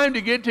of time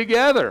to get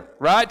together,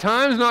 right?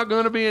 Time's not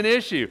going to be an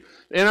issue.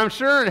 And I'm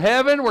sure in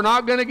heaven we're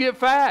not going to get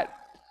fat.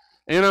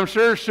 And I'm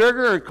sure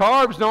sugar and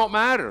carbs don't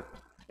matter.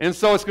 And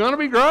so it's going to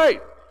be great.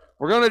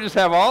 We're going to just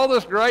have all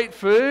this great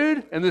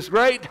food and this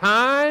great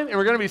time, and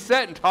we're going to be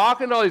sitting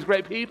talking to all these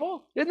great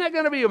people. Isn't that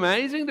going to be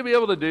amazing to be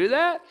able to do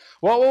that?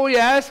 What will we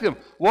ask them?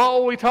 What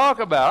will we talk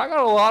about? I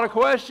got a lot of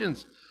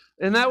questions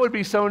And that would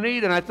be so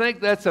neat. And I think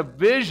that's a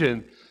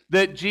vision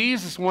that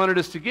Jesus wanted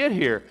us to get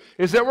here,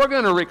 is that we're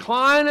going to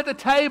recline at the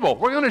table.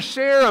 We're going to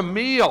share a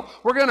meal.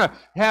 We're going to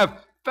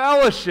have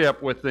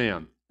fellowship with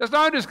them. It's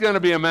not just going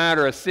to be a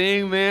matter of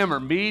seeing them or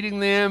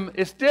meeting them.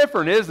 It's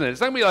different, isn't it?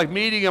 It's not going to be like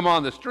meeting them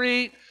on the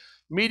street,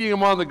 meeting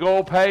them on the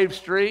gold-paved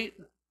street.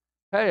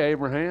 Hey,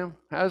 Abraham,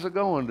 how's it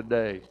going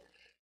today?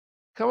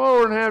 Come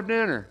over and have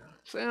dinner.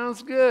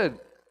 Sounds good,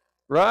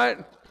 right?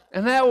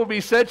 And that will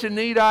be such a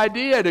neat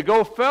idea, to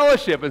go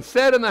fellowship and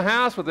sit in the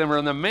house with them or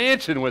in the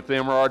mansion with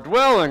them or our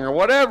dwelling or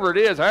whatever it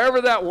is,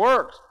 however that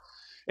works.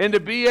 And to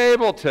be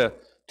able to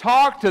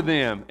talk to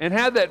them and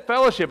have that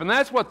fellowship. And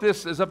that's what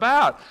this is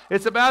about.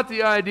 It's about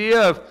the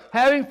idea of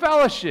having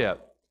fellowship.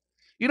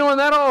 You know, and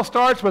that all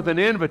starts with an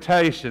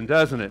invitation,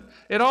 doesn't it?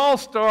 It all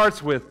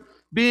starts with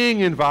being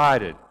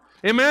invited.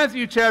 In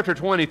Matthew chapter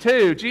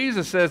 22,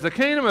 Jesus says, the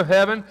kingdom of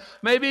heaven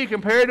may be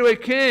compared to a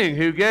king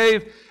who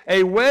gave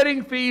a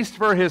wedding feast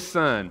for his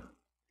son.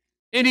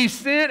 And he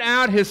sent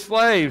out his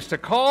slaves to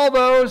call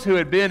those who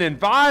had been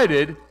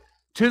invited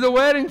to the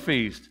wedding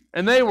feast,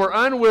 and they were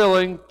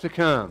unwilling to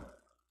come.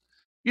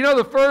 You know,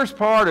 the first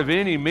part of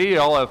any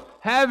meal, of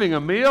having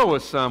a meal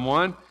with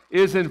someone,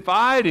 is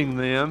inviting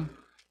them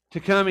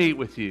to come eat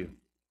with you.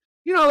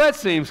 You know, that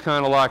seems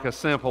kind of like a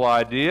simple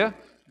idea,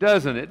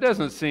 doesn't it? It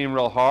doesn't seem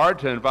real hard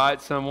to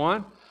invite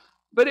someone,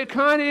 but it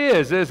kind of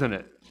is, isn't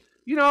it?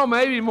 You know,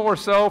 maybe more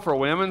so for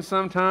women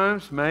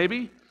sometimes,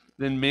 maybe,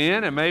 than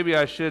men, and maybe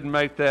I shouldn't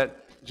make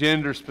that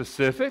gender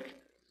specific.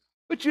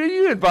 But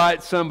you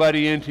invite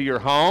somebody into your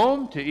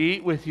home to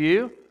eat with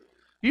you,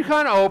 you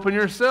kind of open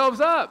yourselves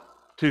up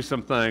to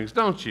some things,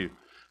 don't you?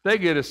 They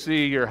get to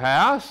see your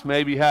house,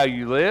 maybe how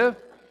you live,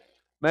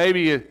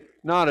 maybe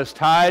not as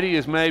tidy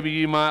as maybe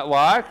you might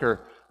like,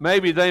 or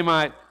maybe they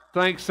might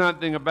think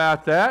something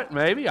about that,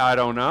 maybe, I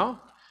don't know.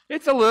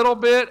 It's a little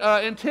bit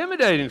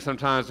intimidating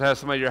sometimes to have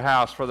somebody at your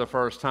house for the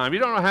first time. You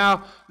don't know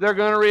how they're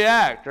going to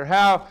react or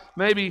how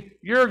maybe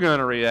you're going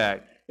to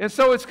react. And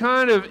so it's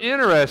kind of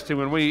interesting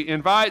when we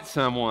invite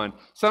someone.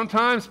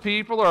 Sometimes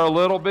people are a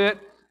little bit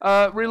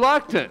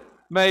reluctant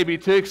maybe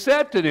to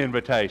accept an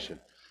invitation.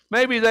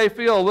 Maybe they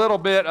feel a little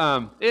bit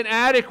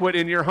inadequate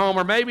in your home,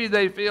 or maybe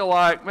they feel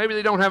like maybe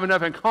they don't have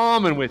enough in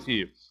common with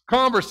you.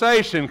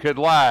 Conversation could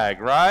lag,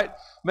 right?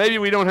 Maybe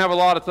we don't have a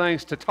lot of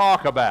things to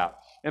talk about,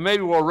 and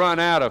maybe we'll run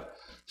out of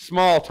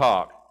small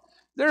talk.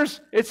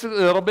 It's a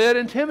little bit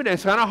intimidating.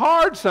 It's kind of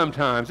hard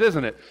sometimes,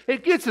 isn't it?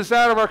 It gets us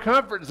out of our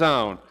comfort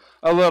zone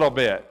a little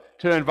bit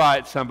to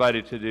invite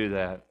somebody to do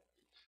that.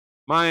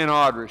 My Aunt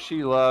Audrey,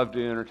 she loved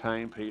to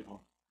entertain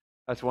people.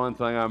 That's one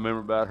thing I remember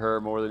about her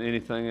more than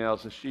anything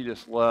else, is she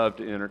just loved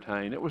to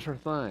entertain. It was her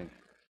thing.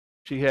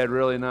 She had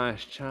really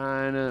nice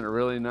china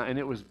and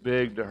it was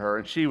big to her.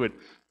 And she would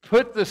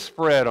put the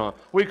spread on.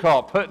 We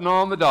call it putting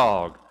on the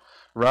dog,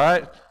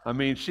 right? I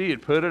mean,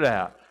 she'd put it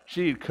out.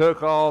 She'd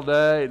cook all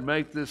day and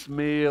make this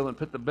meal and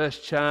put the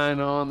best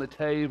china on the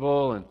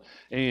table,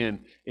 and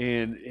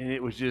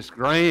it was just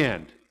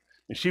grand.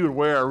 And she would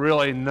wear a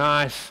really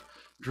nice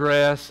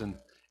dress, and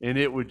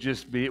it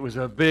was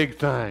a big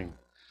thing.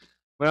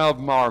 Well,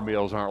 our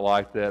meals aren't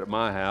like that at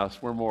my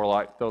house. We're more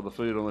like throw the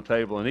food on the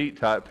table and eat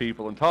type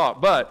people and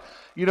talk. But,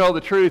 you know,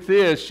 the truth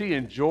is she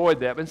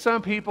enjoyed that. And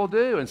some people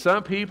do. And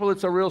some people,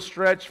 it's a real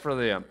stretch for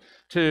them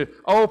to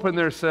open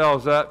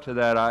themselves up to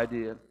that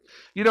idea.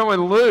 You know,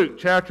 in Luke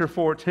chapter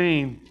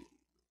 14,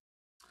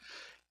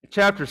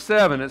 chapter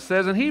 7, it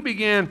says, and he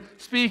began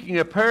speaking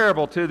a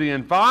parable to the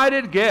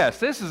invited guests.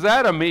 This is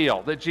at a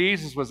meal that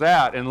Jesus was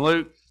at in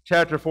Luke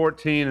chapter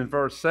 14 and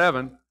verse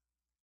 7.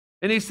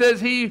 And he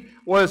says he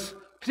was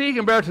speaking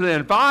about to the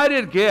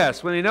invited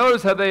guests when he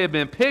noticed how they had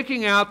been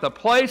picking out the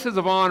places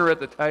of honor at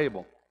the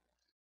table.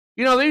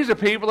 You know, these are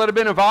people that have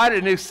been invited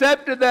and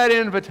accepted that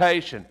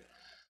invitation.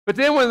 But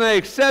then when they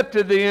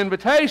accepted the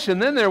invitation,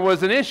 then there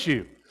was an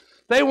issue.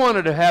 They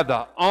wanted to have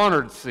the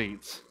honored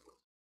seats.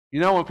 You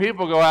know, when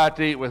people go out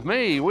to eat with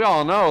me, we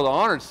all know the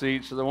honored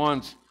seats are the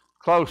ones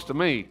close to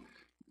me,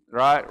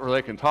 right? Where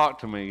they can talk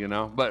to me, you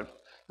know. But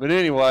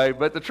anyway,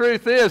 the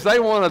truth is they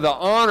wanted the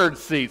honored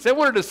seats. They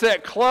wanted to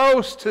sit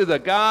close to the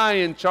guy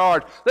in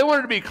charge. They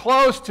wanted to be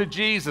close to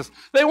Jesus.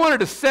 They wanted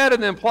to sit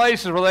in them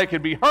places where they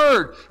could be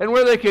heard and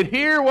where they could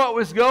hear what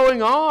was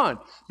going on.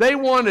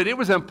 It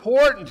was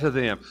important to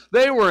them.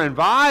 They were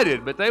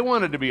invited, but they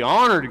wanted to be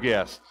honored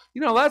guests.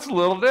 You know, that's a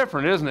little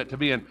different, isn't it, to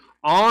be an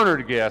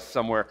honored guest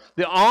somewhere.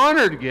 The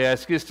honored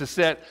guest gets to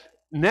sit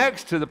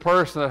next to the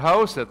person that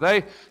hosts it.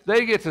 They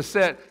get to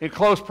sit in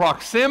close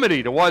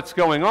proximity to what's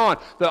going on.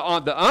 The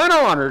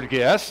unhonored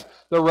guests,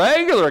 the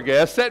regular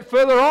guests, sit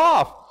further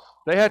off.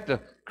 They have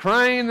to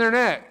crane their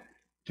neck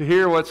to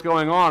hear what's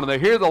going on. And they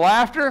hear the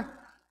laughter,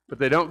 but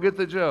they don't get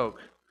the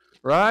joke,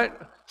 right?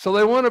 So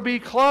they want to be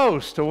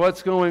close to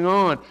what's going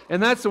on.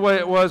 And that's the way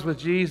it was with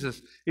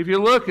Jesus. If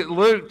you look at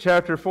Luke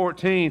chapter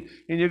 14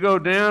 and you go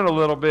down a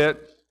little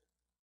bit,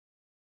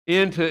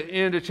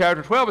 into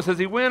chapter 12, it says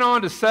he went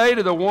on to say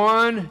to the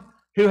one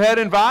who had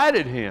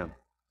invited him.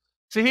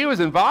 See, he was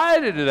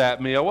invited to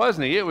that meal,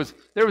 wasn't he?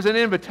 There was an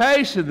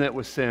invitation that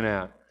was sent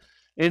out.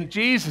 And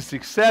Jesus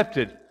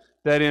accepted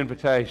that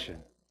invitation.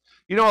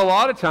 You know, a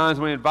lot of times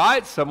when we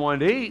invite someone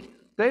to eat,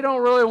 they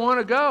don't really want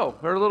to go.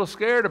 They're a little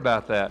scared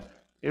about that.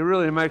 It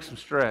really makes them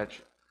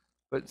stretch.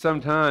 But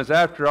oftentimes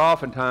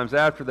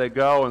after they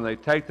go and they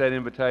take that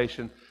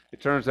invitation,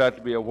 it turns out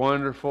to be a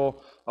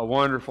wonderful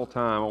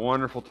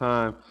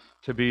time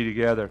to be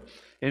together.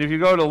 And if you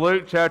go to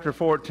Luke chapter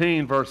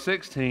 14, verse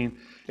 16,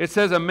 it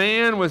says, a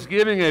man was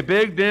giving a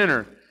big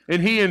dinner,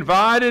 and he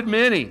invited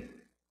many.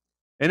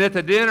 And at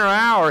the dinner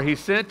hour, he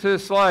sent to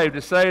his slave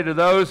to say to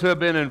those who have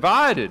been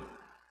invited,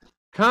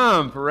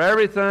 come, for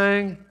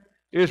everything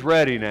is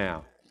ready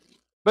now.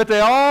 But they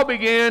all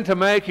began to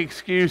make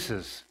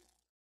excuses,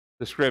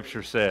 the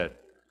scripture said.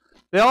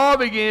 They all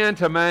began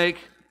to make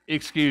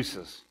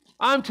excuses.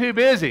 I'm too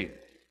busy.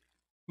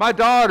 My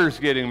daughter's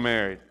getting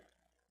married.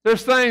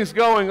 There's things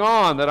going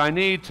on that I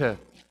need to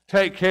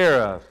take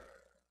care of.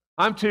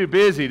 I'm too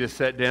busy to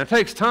sit down. It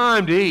takes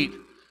time to eat,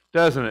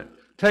 doesn't it?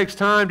 It takes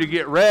time to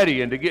get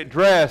ready and to get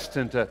dressed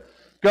and to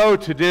go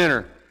to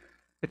dinner.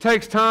 It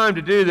takes time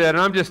to do that, and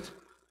I'm just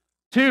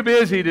too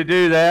busy to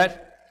do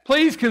that.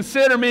 Please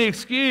consider me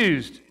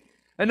excused.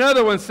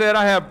 Another one said,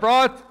 I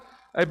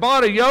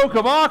bought a yoke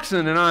of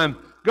oxen, and I'm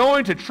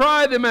going to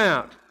try them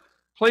out.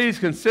 Please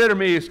consider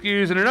me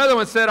excused. And another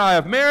one said, I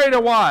have married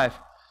a wife,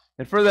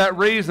 and for that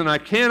reason I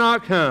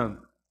cannot come.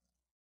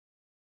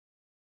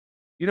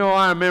 You know,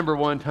 I remember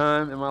one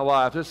time in my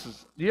life, do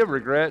you have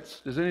regrets?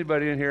 Does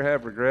anybody in here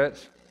have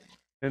regrets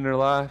in their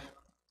life?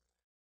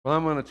 Well,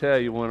 I'm going to tell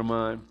you one of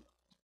mine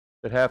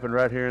that happened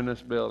right here in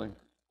this building.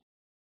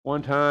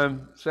 One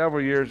time,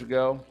 several years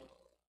ago,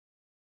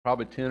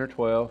 probably 10 or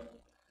 12,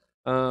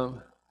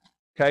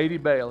 Katie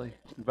Bailey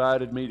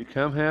invited me to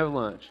come have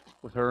lunch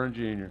with her and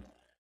Junior.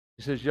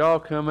 She says, y'all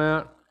come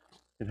out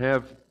and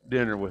have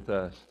dinner with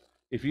us.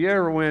 If you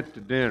ever went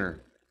to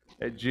dinner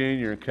at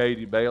Junior and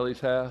Katie Bailey's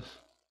house,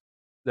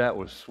 that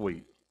was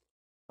sweet.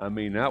 I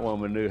mean, that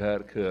woman knew how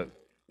to cook,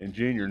 and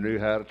Junior knew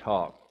how to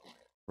talk,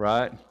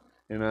 right?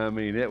 And I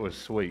mean, it was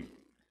sweet.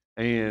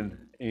 And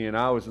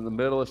I was in the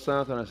middle of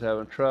something. I was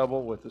having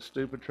trouble with the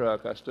stupid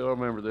truck. I still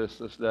remember this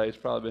day. It's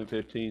probably been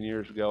 15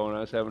 years ago, and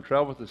I was having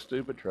trouble with the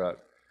stupid truck.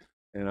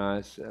 And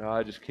I said, oh,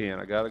 I just can't.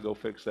 I got to go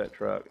fix that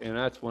truck. And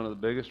that's one of the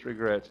biggest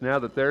regrets. Now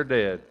that they're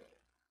dead,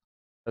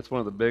 that's one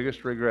of the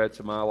biggest regrets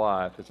of my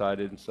life is I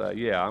didn't say,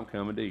 yeah, I'm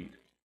coming to eat.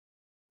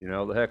 You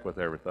know, the heck with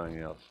everything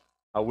else.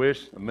 I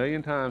wish a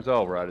million times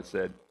over I'd have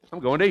said, I'm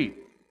going to eat.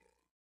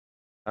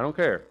 I don't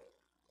care.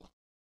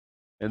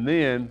 And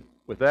then,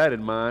 with that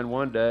in mind,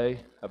 one day,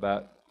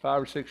 about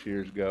 5 or 6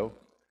 years ago,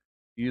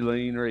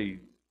 Eileen Reed,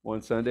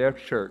 one Sunday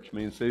after church,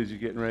 me and Susie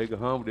getting ready to go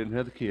home, we didn't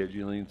have the kids.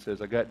 Eileen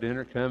says, I got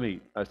dinner, come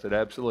eat. I said,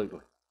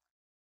 absolutely.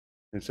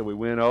 And so we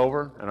went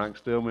over, and I can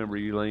still remember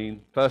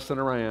Eileen fussing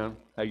around,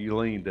 how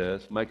Eileen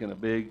does, making a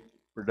big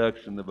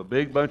production of a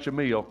big bunch of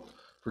meal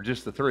for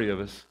just the three of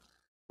us,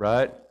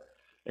 right?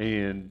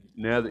 And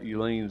now that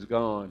Eileen's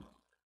gone,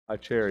 I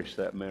cherish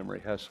that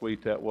memory, how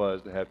sweet that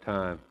was to have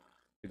time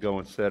to go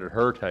and sit at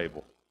her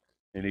table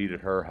and eat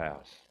at her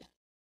house.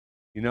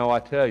 You know, I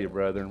tell you,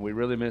 brethren, we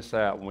really miss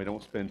out when we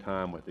don't spend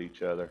time with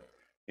each other.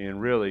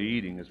 And really,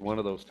 eating is one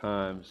of those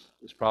times,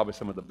 it's probably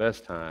some of the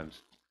best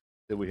times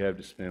that we have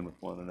to spend with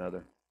one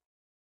another.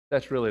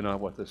 That's really not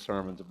what this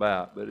sermon's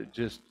about, but it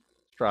just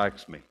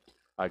strikes me,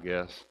 I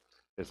guess,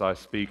 as I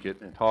speak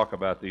it and talk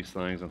about these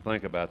things and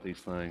think about these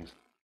things,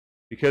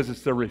 because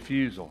it's the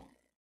refusal.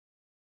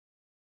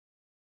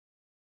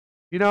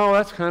 You know,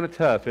 that's kind of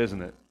tough,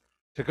 isn't it?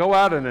 To go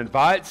out and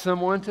invite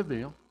someone to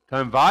meal, to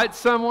invite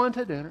someone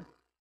to dinner,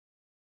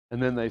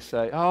 and then they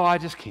say, oh, I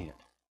just can't.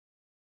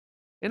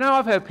 You know,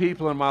 I've had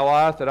people in my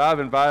life that I've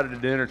invited to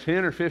dinner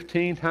 10 or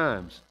 15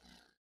 times,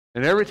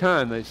 and every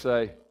time they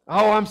say,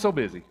 oh, I'm so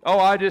busy. Oh,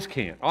 I just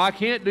can't. Oh, I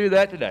can't do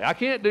that today. I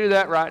can't do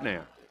that right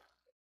now.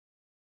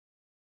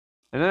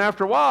 And then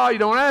after a while, you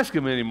don't ask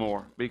them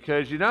anymore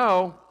because you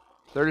know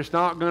they're just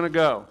not going to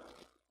go,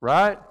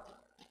 right?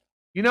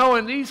 You know,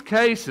 in these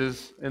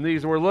cases, and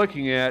these we're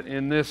looking at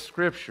in this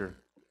scripture,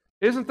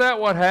 isn't that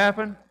what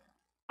happened?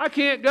 I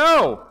can't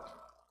go.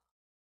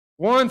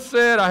 One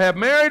said, I have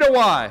married a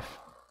wife.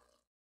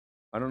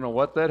 I don't know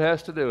what that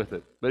has to do with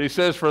it. But he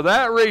says, for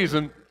that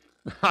reason,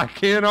 I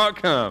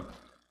cannot come.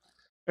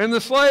 And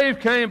the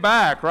slave came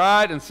back,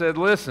 right, and said,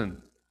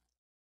 listen,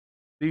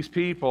 these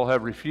people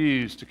have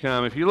refused to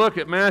come. If you look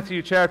at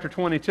Matthew chapter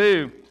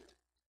 22,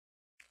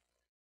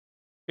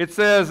 it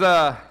says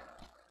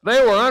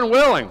they were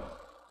unwilling,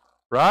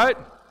 right?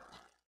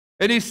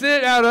 And he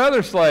sent out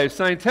other slaves,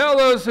 saying, tell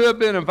those who have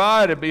been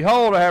invited,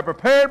 behold, I have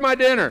prepared my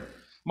dinner,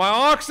 my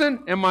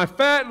oxen and my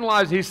fattened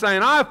lives. He's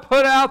saying, I've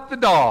put out the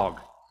dog,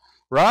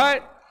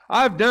 right?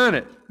 I've done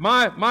it.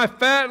 My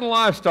fattened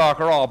livestock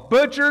are all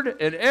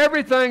butchered and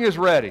everything is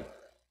ready.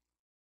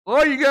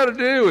 All you got to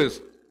do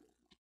is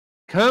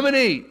come and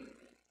eat.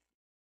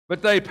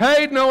 But they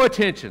paid no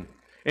attention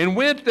and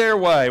went their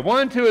way,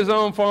 one to his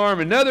own farm,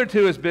 another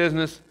to his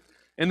business,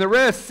 and the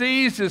rest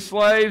seized his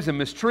slaves and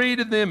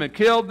mistreated them and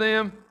killed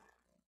them.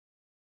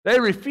 They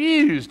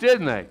refused,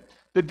 didn't they?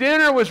 The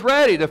dinner was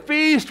ready. The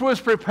feast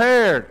was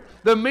prepared.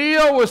 The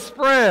meal was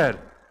spread.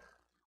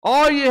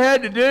 All you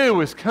had to do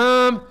was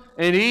come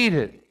and eat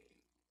it.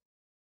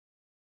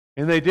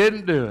 And they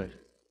didn't do it.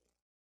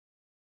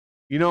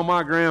 You know,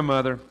 my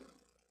grandmother,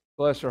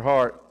 bless her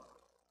heart,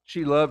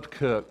 she loved to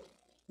cook.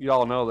 You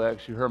all know that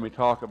because you heard me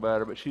talk about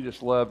her, but she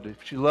loved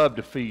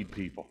to feed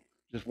people.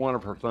 Just one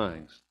of her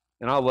things.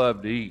 And I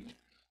loved to eat.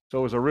 So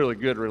it was a really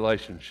good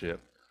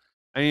relationship.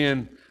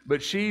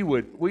 But she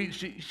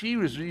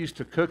was used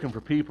to cooking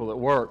for people that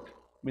worked.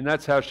 I mean,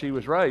 that's how she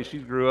was raised. She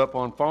grew up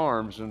on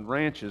farms and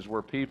ranches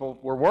where people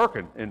were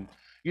working. And,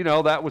 you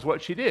know, that was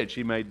what she did.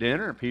 She made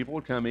dinner and people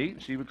would come eat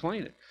and she would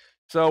clean it.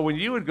 So when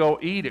you would go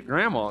eat at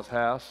Grandma's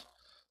house,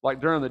 like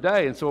during the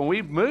day, and so when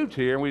we moved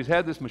here and we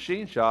had this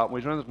machine shop,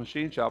 we run this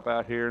machine shop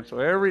out here, and so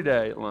every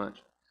day at lunch,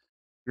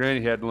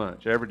 Granny had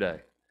lunch every day.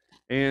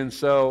 And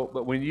so,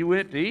 but when you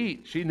went to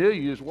eat, she knew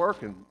you was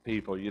working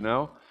people, you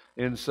know.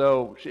 And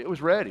so it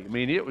was ready. I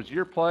mean, it was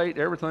your plate,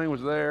 everything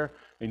was there,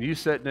 and you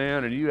sat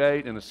down and you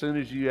ate, and as soon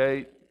as you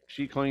ate,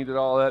 she cleaned it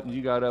all up and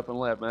you got up and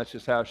left. And that's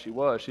just how she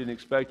was. She didn't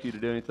expect you to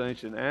do anything.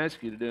 She didn't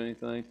ask you to do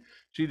anything.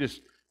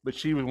 But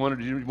she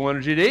wanted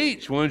you to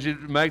eat. She wanted you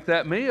to make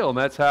that meal, and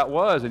that's how it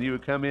was. And you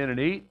would come in and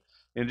eat.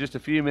 In just a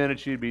few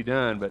minutes, you'd be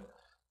done. But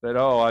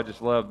oh, I just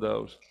loved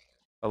those.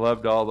 I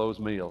loved all those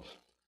meals.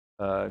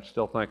 I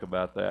still think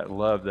about that and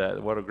love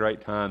that. What a great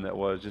time that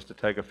was, just to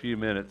take a few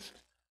minutes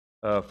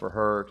for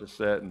her to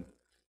sit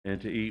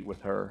and to eat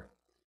with her.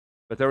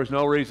 But there was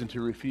no reason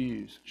to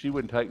refuse. She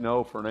wouldn't take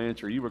no for an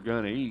answer. You were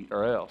going to eat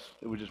or else.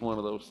 It was just one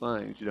of those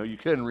things. You know, you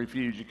couldn't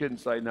refuse. You couldn't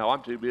say, no,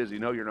 I'm too busy.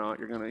 No, you're not.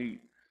 You're going to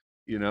eat.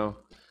 You know.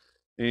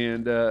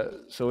 And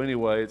so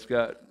anyway,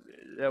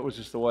 that was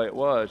just the way it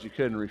was. You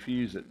couldn't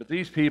refuse it. But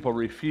these people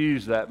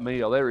refused that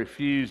meal. They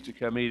refused to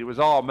come eat. It was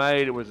all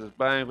made. It was a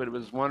banquet. It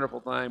was this wonderful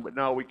thing. But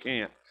no, we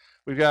can't.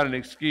 We've got an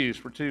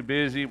excuse. We're too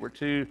busy.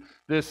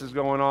 This is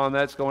going on,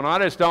 that's going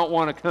on. I just don't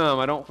want to come.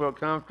 I don't feel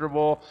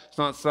comfortable. It's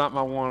not something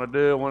I want to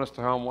do. I want us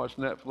to home watch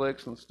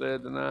Netflix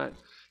instead tonight.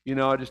 You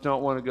know, I just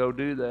don't want to go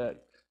do that.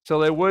 So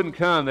they wouldn't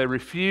come. They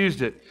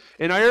refused it.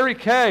 In every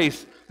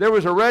case, there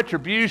was a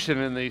retribution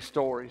in these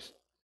stories.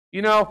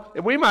 You know,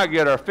 we might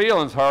get our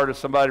feelings hurt if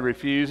somebody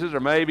refuses,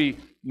 or maybe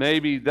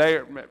I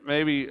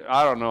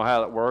don't know how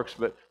that works,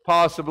 but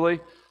possibly.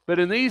 But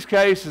in these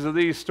cases of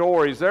these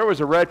stories, there was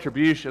a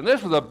retribution.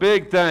 This was a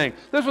big thing.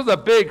 This was a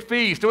big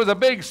feast. It was a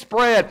big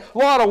spread. A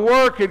lot of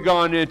work had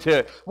gone into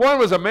it. One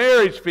was a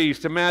marriage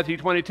feast in Matthew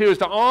 22. Is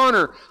to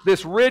honor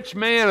this rich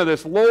man or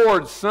this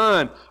Lord's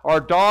son or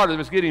daughter that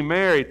was getting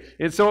married.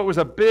 And so it was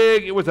a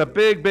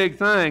big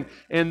thing.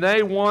 And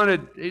he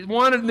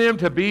wanted them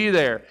to be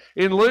there.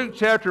 In Luke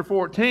chapter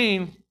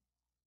 14,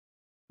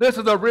 this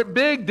was a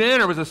big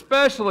dinner. It was a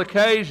special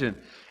occasion.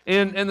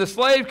 And the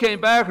slave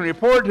came back and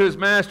reported to his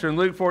master in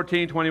Luke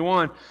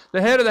 14:21. The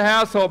head of the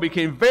household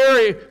became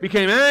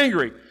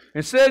angry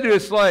and said to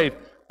his slave,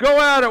 "Go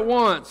out at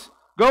once,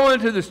 go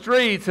into the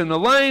streets and the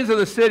lanes of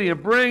the city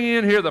and bring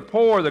in here the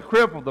poor, the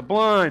crippled, the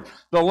blind,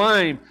 the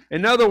lame."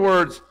 In other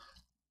words,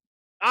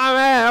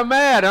 I'm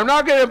mad. I'm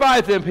not going to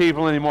invite them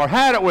people anymore.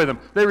 Had it with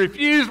them. They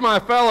refused my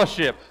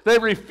fellowship. They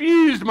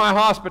refused my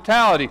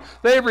hospitality.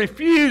 They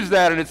refused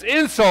that, and it's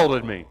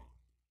insulted me.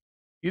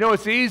 You know,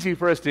 it's easy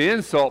for us to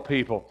insult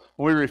people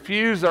when we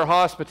refuse their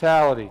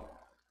hospitality.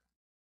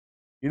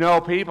 You know,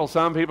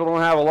 some people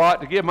don't have a lot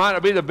to give. Might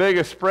not be the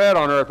biggest spread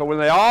on earth, but when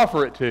they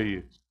offer it to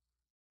you,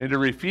 and to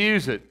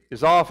refuse it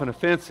is often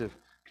offensive,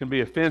 can be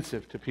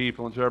offensive to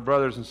people and to our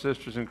brothers and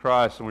sisters in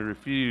Christ, and we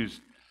refuse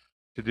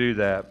to do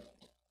that.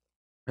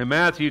 In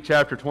Matthew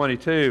chapter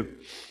 22,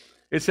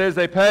 it says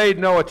they paid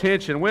no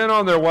attention, went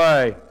on their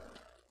way,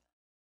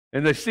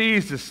 and they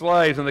seized the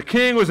slaves, and the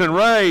king was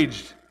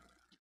enraged.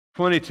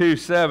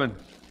 22:7.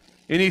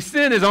 And he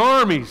sent his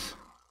armies,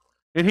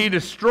 and he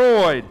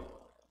destroyed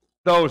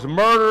those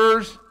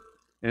murderers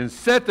and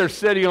set their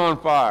city on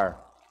fire.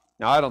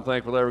 Now, I don't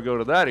think we'll ever go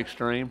to that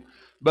extreme,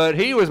 but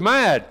he was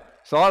mad.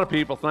 So a lot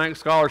of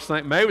scholars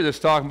think maybe this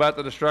is talking about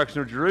the destruction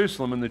of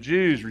Jerusalem and the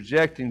Jews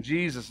rejecting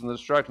Jesus and the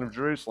destruction of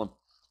Jerusalem.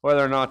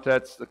 Whether or not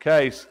that's the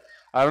case,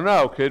 I don't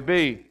know, could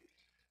be.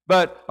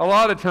 But a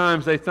lot of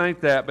times they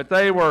think that, but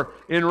they were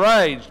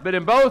enraged. But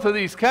in both of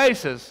these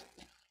cases,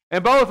 they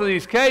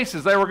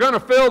were going to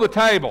fill the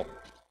table.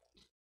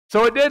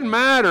 So it didn't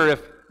matter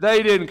if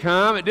they didn't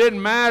come. It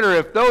didn't matter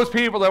if those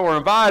people that were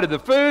invited, the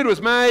food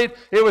was made,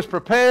 it was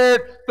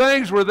prepared,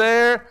 things were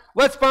there.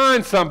 Let's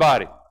find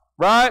somebody,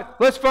 right?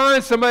 Let's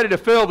find somebody to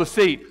fill the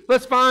seat.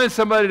 Let's find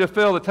somebody to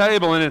fill the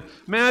table. And in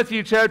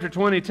Matthew chapter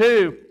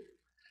 22,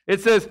 it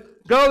says,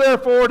 "Go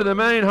therefore to the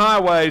main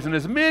highways, and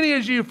as many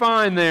as you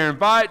find there,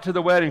 invite to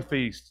the wedding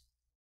feast."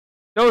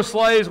 Those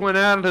slaves went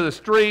out into the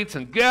streets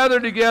and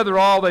gathered together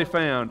all they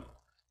found,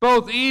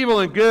 both evil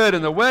and good,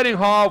 and the wedding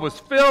hall was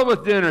filled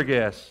with dinner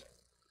guests.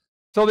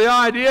 So the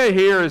idea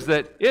here is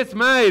that it's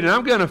made, and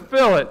I'm going to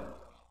fill it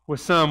with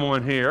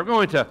someone here. I'm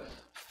going to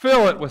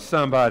fill it with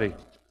somebody.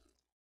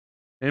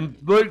 In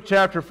Luke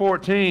chapter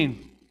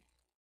 14,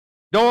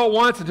 "Go at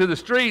once into the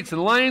streets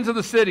and lanes of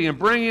the city and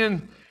bring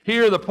in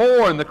here the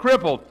poor and the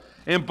crippled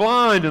and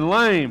blind and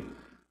lame."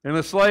 And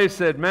the slave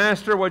said,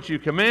 Master, what you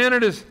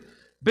commanded has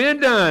been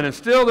done, and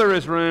still there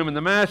is room. And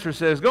the master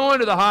says, Go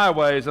into the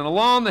highways and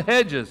along the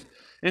hedges,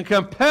 and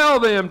compel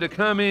them to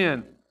come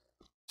in,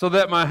 so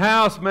that my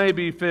house may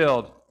be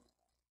filled.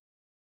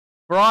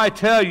 For I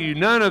tell you,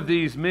 none of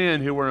these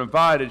men who were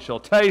invited shall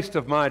taste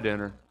of my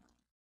dinner.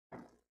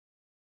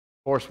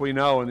 Of course, we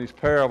know in these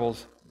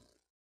parables,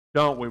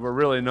 don't we? We're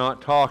really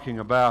not talking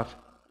about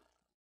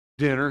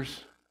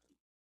dinners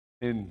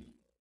and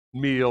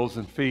meals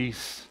and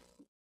feasts.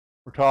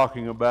 We're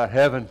talking about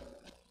heaven,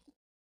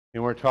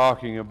 and we're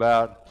talking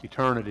about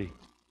eternity.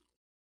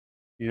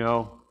 You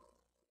know,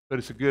 but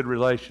it's a good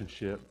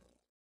relationship.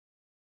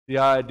 The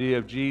idea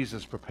of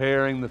Jesus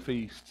preparing the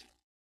feast,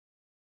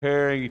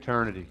 preparing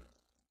eternity.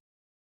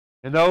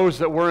 And those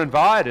that were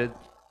invited,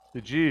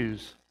 the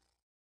Jews,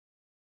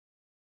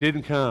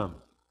 didn't come.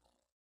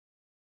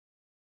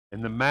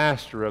 And the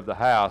master of the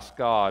house,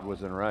 God,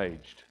 was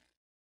enraged.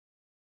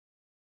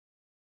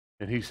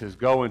 And he says,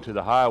 Go into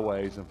the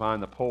highways and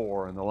find the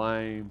poor and the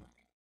lame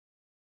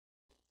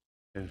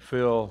and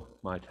fill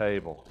my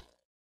table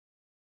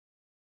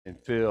and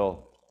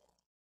fill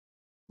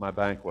my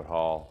banquet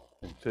hall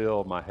and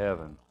fill my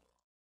heaven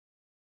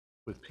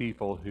with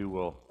people who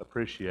will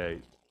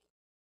appreciate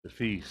the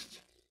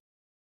feast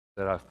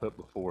that I've put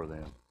before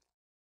them.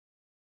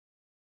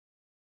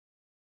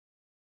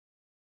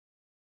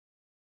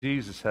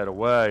 Jesus had a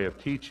way of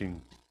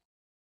teaching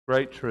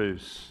great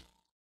truths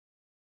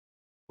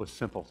with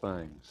simple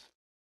things.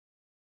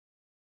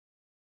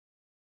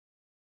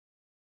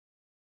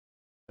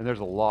 And there's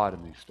a lot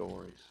in these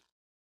stories.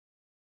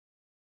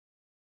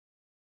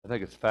 I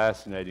think it's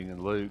fascinating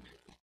in Luke,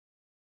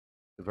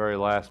 the very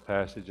last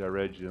passage I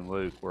read you in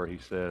Luke, where he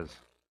says,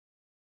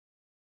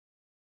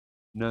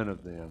 None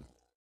of them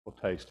will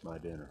taste my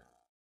dinner.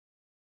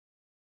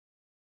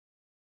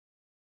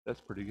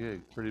 That's pretty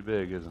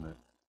big, isn't it?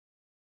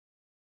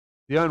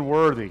 The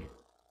unworthy,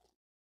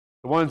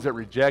 the ones that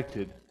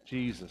rejected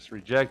Jesus,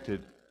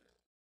 rejected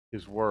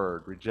his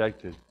word,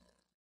 rejected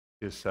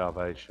his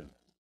salvation.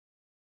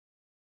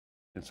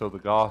 And so the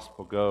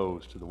gospel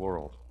goes to the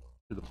world,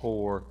 to the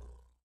poor,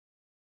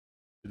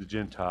 to the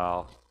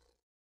Gentile,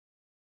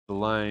 the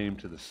lame,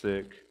 to the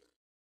sick.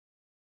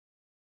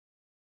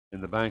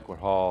 And the banquet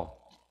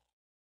hall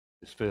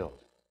is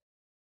filled.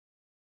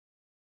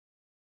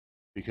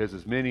 Because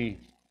as many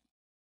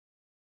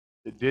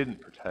that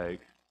didn't partake,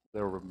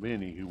 there were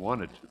many who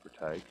wanted to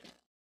partake.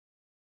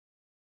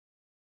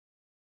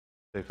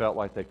 They felt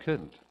like they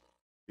couldn't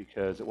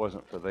because it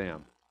wasn't for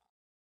them.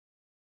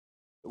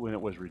 But when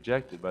it was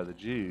rejected by the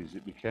Jews,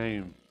 it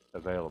became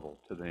available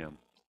to them.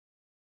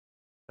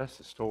 That's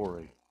the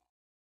story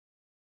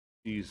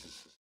Jesus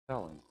is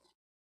telling.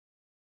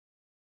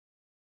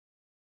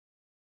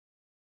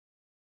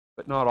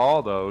 But not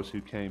all those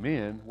who came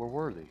in were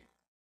worthy.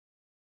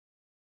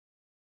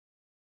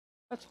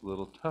 That's a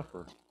little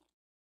tougher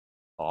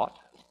thought,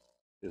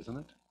 isn't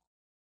it?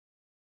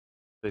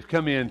 They've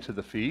come into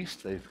the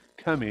feast, they've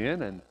come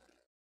in and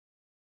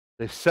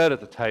they've sat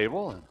at the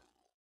table, and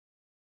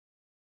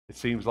it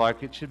seems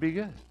like it should be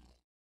good.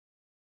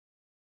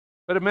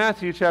 But in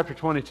Matthew chapter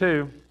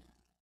 22,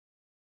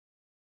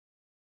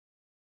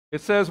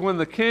 it says, When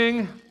the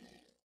king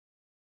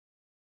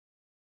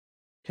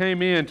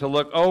came in to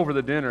look over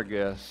the dinner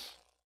guests,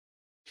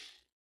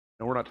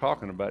 and we're not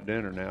talking about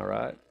dinner now,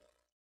 right?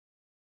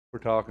 We're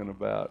talking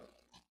about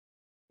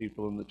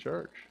people in the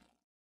church,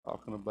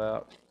 talking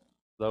about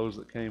those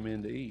that came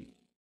in to eat.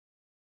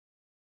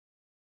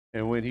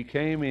 And when he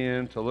came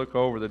in to look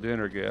over the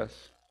dinner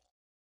guests,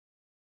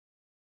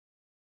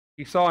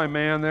 he saw a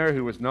man there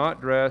who was not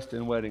dressed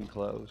in wedding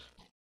clothes.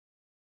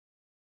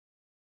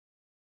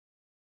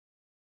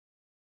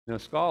 Now,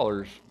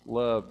 scholars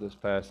love this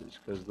passage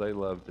because they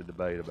love to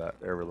debate about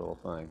every little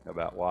thing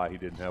about why he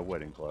didn't have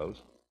wedding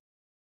clothes.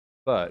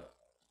 But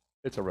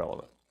it's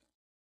irrelevant.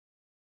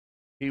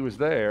 He was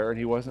there and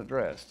he wasn't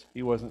dressed.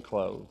 He wasn't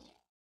clothed.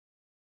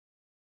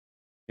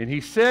 And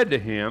he said to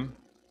him,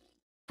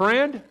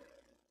 Friend,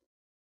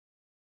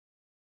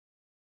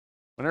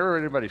 whenever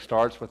anybody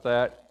starts with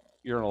that,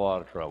 you're in a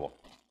lot of trouble.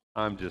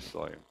 I'm just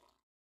saying.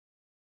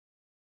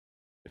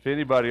 If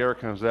anybody ever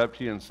comes up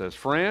to you and says,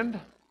 Friend,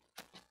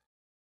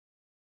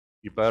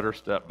 you better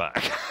step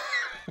back.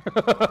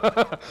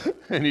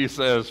 And he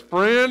says,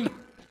 Friend,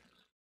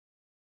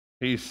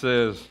 he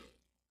says,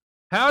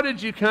 how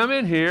did you come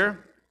in here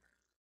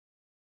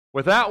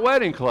without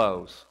wedding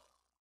clothes?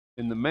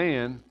 And the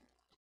man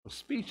was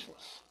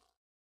speechless.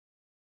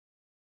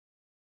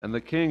 And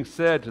the king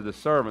said to the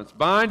servants,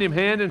 Bind him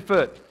hand and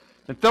foot,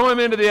 and throw him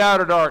into the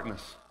outer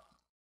darkness.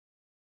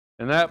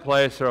 In that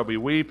place there will be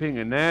weeping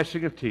and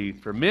gnashing of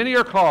teeth, for many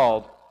are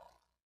called,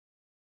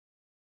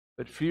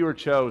 but few are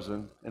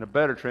chosen. And a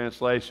better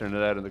translation of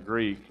that in the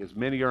Greek is,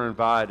 Many are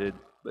invited,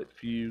 but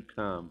few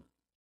come.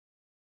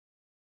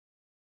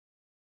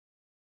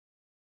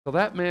 So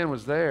that man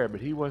was there,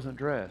 but he wasn't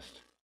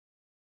dressed.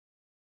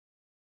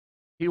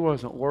 He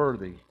wasn't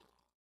worthy,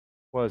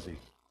 was he,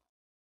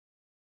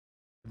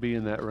 to be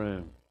in that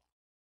room?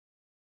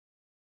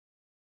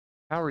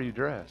 How are you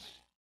dressed?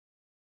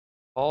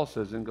 Paul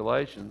says in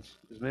Galatians,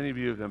 as many of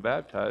you have been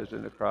baptized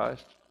into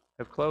Christ,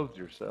 have clothed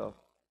yourself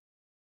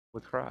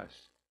with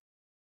Christ.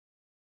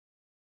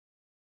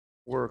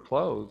 We're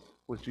clothed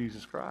with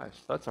Jesus Christ.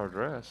 That's our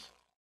dress.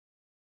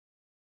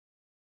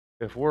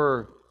 If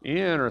we're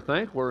in or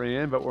think we're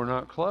in, but we're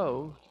not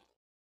clothed,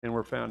 and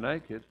we're found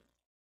naked,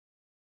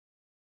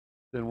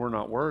 then we're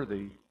not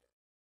worthy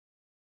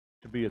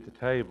to be at the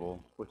table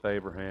with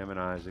Abraham and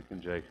Isaac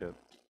and Jacob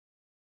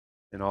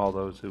and all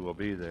those who will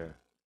be there.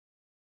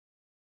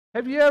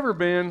 Have you ever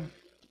been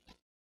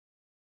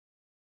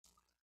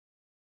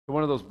to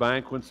one of those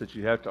banquets that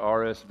you have to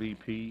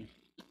RSVP?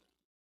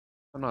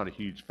 I'm not a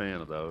huge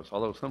fan of those,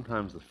 although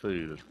sometimes the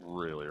food is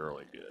really,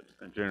 really good.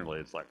 And generally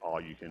it's like all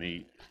you can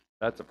eat.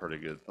 That's a pretty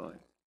good thing.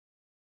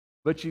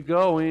 But you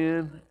go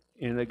in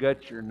and they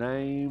got your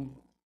name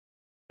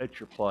at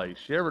your place.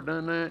 You ever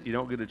done that? You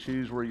don't get to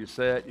choose where you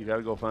sit. You got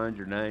to go find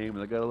your name.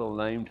 And they got a little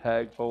name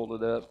tag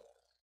folded up.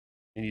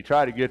 And you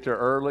try to get there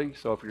early.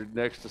 So if you're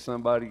next to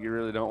somebody you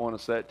really don't want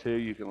to sit to,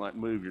 you can like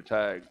move your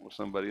tag with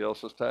somebody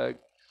else's tag.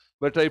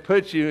 But they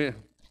put you in.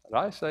 Did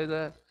I say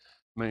that?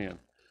 Man.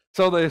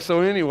 So they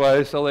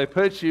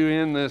put you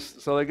in this.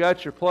 So they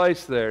got your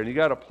place there, and you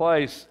got a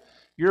place,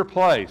 your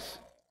place.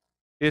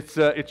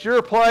 It's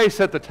your place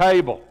at the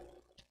table,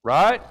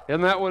 right?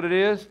 Isn't that what it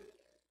is?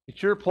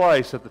 It's your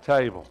place at the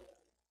table.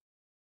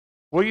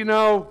 Well, you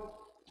know,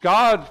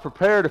 God's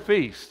prepared a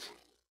feast.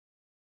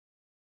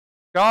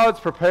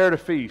 God's prepared a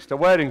feast, a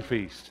wedding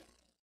feast,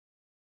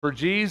 for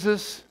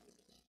Jesus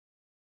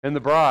and the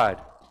bride,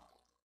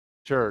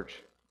 church.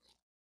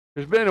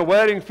 There's been a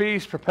wedding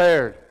feast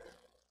prepared.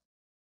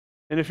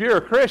 And if you're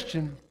a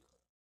Christian,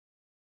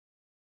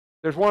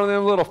 there's one of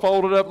them little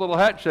folded up little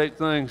hat-shaped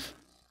things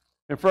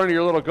in front of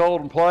your little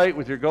golden plate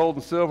with your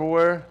golden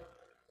silverware,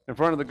 in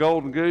front of the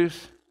golden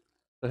goose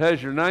that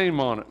has your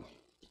name on it,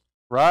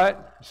 right?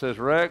 It says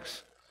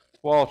Rex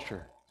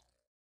Walcher.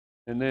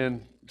 And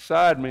then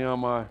beside me on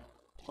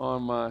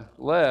my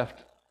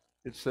left,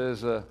 it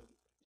says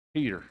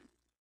Peter,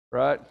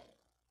 right?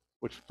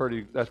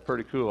 That's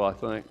pretty cool, I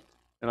think.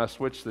 And I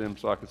switched them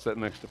so I could sit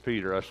next to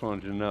Peter. I just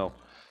wanted you to know.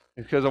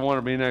 Because I want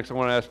to be next, I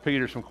want to ask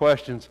Peter some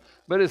questions.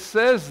 But it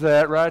says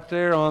that right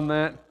there on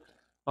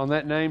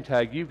that name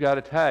tag. You've got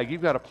a tag.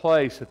 You've got a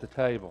place at the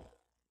table.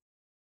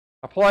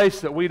 A place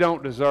that we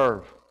don't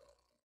deserve.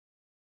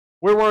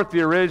 We weren't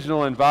the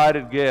original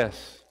invited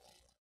guests.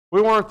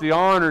 We weren't the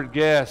honored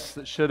guests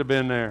that should have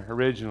been there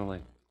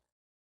originally.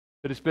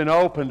 But it's been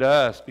open to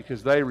us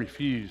because they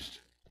refused.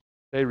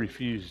 They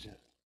refused it.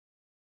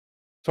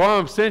 So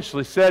I'm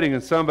essentially sitting in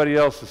somebody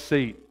else's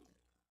seat.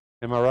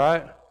 Am I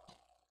right?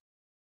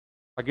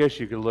 I guess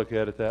you could look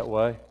at it that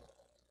way.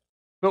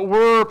 But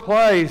our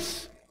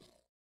place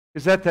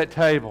is at that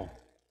table.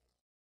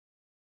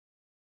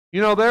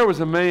 You know, there was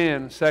a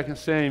man in 2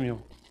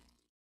 Samuel,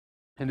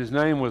 and his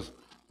name was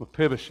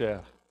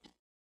Mephibosheth.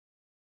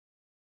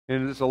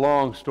 And it's a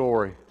long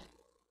story.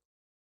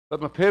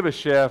 But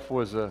Mephibosheth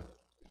was a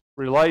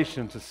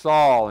relation to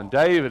Saul, and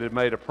David had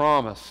made a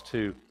promise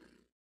to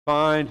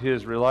find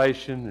his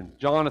relation, and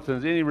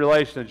Jonathan's, any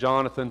relation to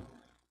Jonathan,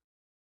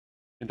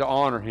 and to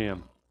honor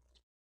him.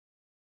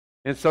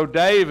 And so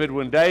David,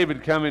 when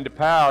David came into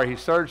power, he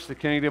searched the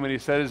kingdom and he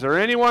said, is there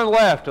anyone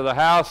left of the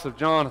house of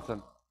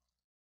Jonathan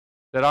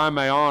that I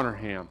may honor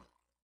him?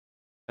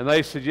 And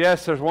they said,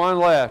 yes, there's one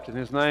left, and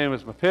his name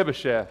is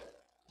Mephibosheth.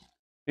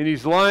 And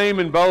he's lame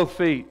in both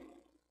feet.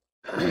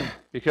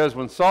 Because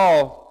when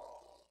Saul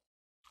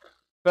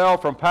fell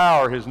from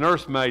power, his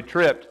nursemaid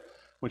tripped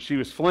when she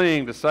was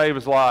fleeing to save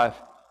his life.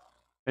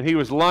 And he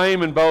was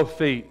lame in both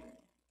feet.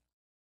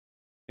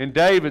 And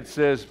David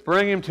says,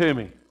 bring him to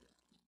me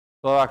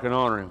so I can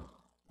honor him.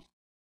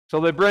 So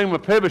they bring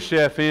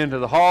Mephibosheth into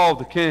the hall of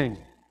the king.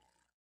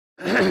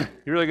 You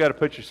really got to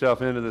put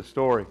yourself into this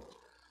story.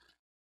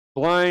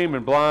 Lame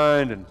and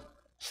blind and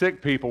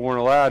sick people weren't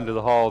allowed into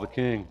the hall of the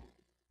king.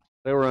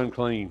 They were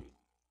unclean.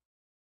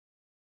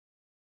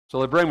 So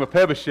they bring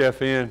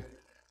Mephibosheth in.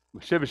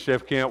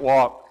 Mephibosheth can't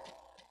walk.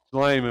 He's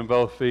lame in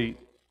both feet.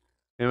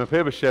 And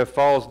Mephibosheth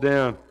falls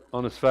down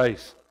on his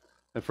face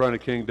in front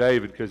of King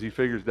David because he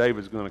figures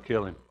David's going to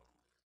kill him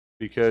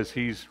because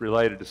he's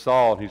related to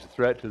Saul and he's a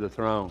threat to the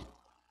throne.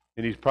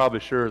 And he's probably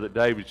sure that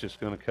David's just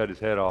going to cut his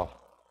head off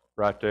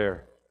right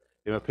there.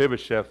 And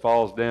Mephibosheth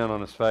falls down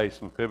on his face.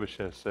 And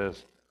Mephibosheth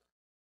says,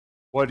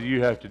 what do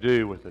you have to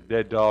do with a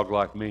dead dog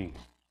like me?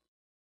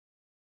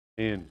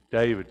 And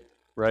David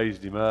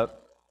raised him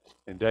up,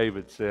 and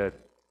David said,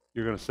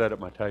 you're going to sit at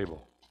my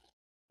table.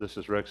 This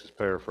is Rex's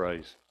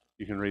paraphrase.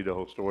 You can read the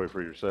whole story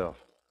for yourself.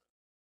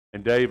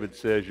 And David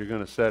says, you're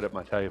going to sit at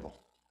my table.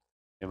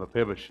 And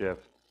Mephibosheth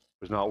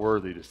was not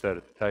worthy to sit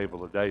at the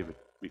table of David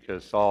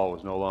because Saul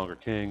was no longer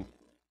king.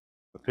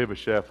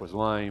 Mephibosheth was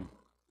lame.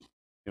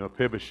 And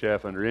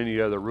Mephibosheth, under any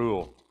other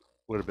rule,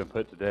 would have been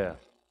put to death.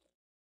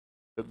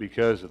 But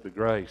because of the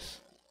grace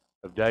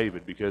of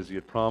David, because he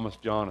had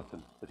promised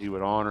Jonathan that he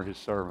would honor his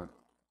servant,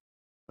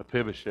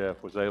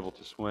 Mephibosheth was able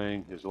to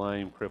swing his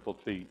lame, crippled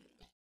feet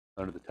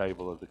under the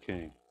table of the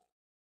king.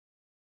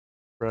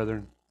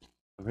 Brethren,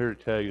 I'm here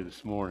to tell you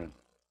this morning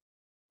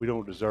We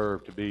don't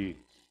deserve to be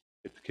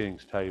at the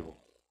king's table.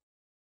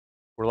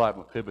 We're like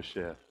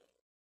Mephibosheth.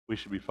 We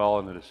should be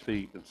falling at his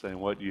feet and saying,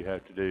 what do you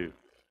have to do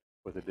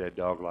with a dead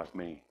dog like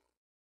me?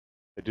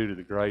 But due to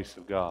the grace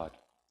of God,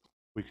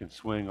 we can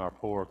swing our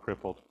poor,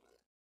 crippled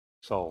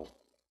soul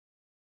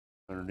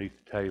underneath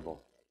the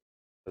table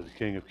of the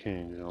King of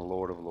Kings and the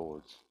Lord of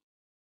Lords,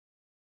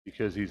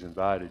 because he's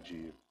invited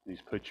you.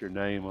 He's put your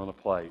name on a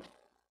plate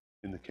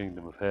in the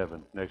kingdom of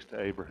heaven next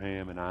to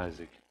Abraham and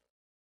Isaac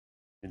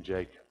and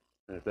Jacob.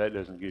 And if that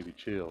doesn't give you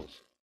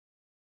chills,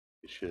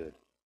 it should.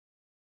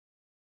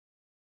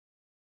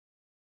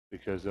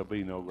 Because there'll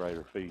be no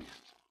greater feast.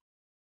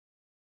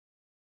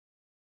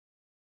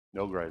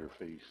 No greater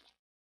feast.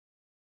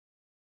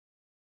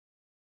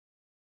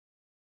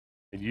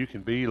 And you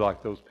can be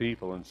like those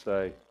people and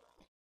say,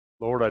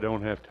 Lord, I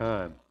don't have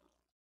time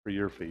for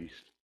your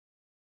feast.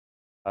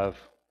 I've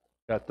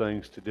got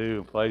things to do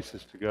and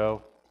places to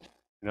go,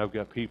 and I've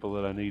got people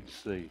that I need to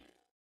see.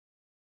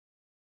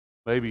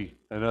 Maybe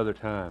another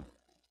time.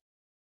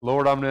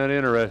 Lord, I'm not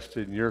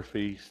interested in your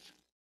feast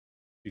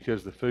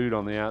because the food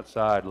on the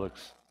outside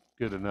looks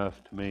good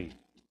enough to me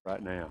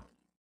right now.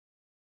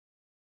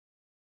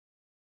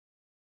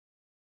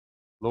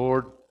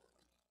 Lord,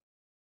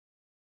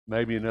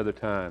 maybe another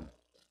time.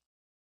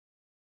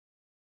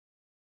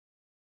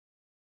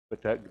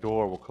 But that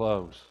door will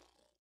close.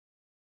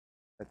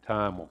 That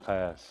time will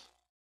pass.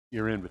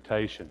 Your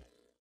invitation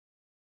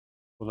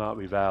will not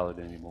be valid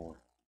anymore.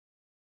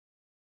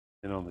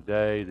 And on the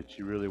day that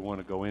you really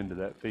want to go into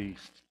that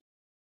feast,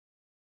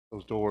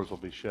 those doors will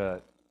be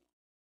shut.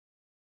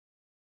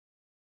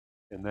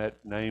 And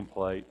that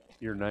nameplate,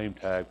 your name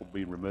tag will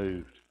be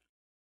removed.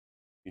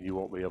 And you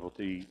won't be able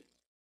to eat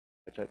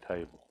at that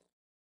table.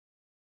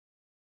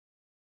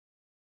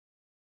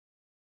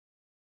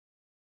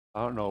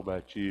 I don't know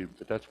about you,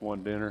 but that's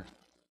one dinner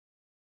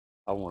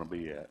I want to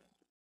be at.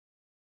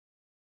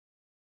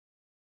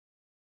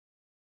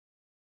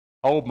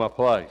 Hold my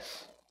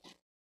place.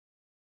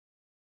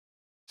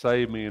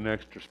 Save me an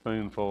extra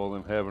spoonful of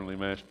them heavenly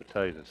mashed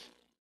potatoes.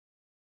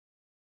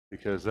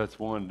 Because that's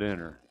one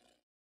dinner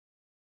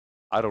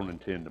I don't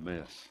intend to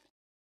miss.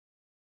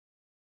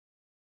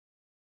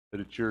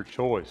 But it's your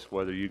choice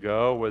whether you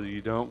go, whether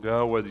you don't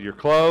go, whether you're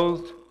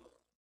clothed,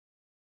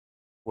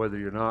 whether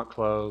you're not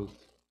clothed.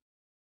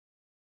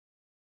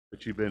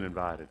 But you've been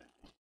invited.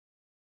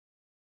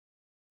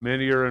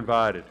 Many are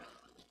invited,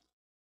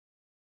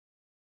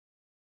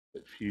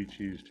 but few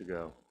choose to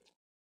go.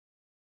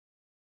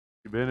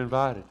 You've been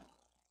invited.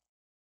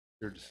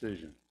 Your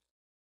decision.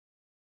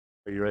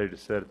 Are you ready to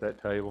sit at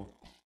that table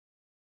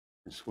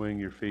and swing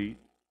your feet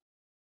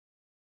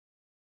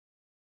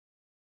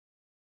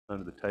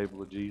under the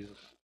table of Jesus?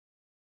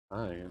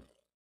 I am.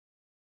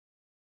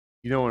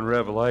 You know, in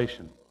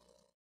Revelation,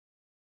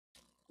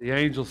 the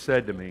angel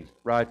said to me,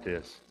 write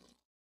this,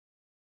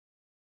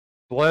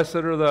 blessed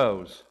are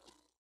those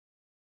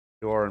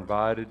who are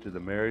invited to the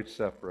marriage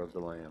supper of the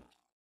Lamb.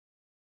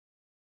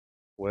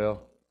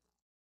 Well,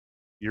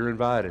 you're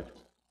invited.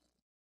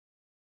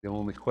 The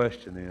only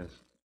question is,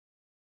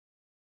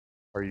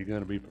 are you going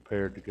to be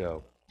prepared to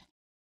go?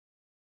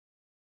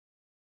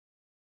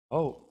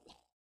 Oh.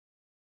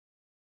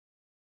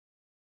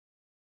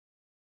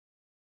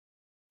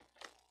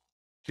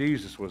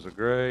 Jesus was a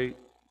great,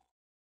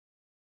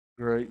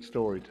 great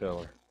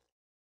storyteller,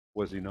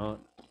 was he not?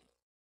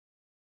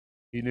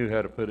 He knew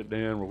how to put it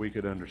down where we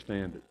could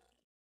understand it.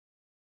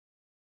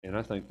 And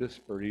I think this is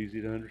pretty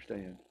easy to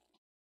understand.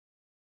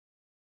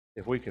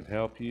 If we can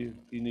help you,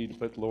 if you need to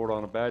put the Lord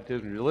on a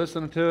baptism, if you're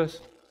listening to us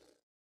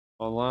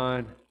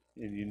online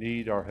and you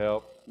need our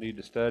help, need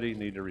to study,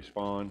 need to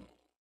respond,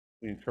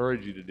 we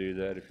encourage you to do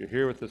that. If you're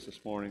here with us this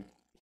morning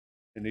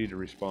and need to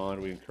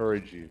respond, we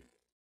encourage you to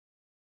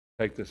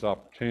take this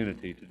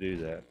opportunity to do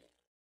that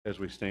as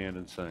we stand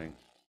and sing.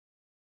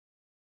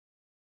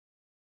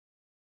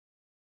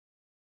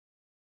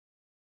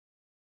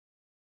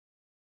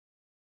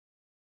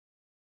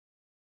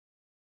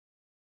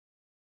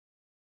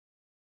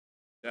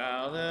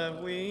 Child of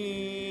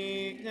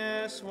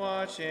weakness,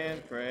 watch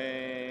and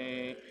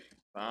pray.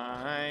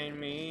 Find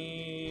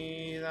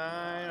me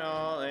thine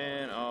all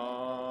in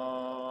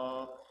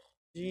all.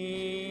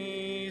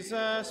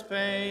 Jesus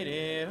paid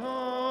it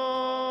all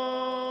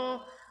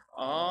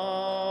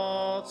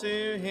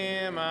to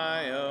him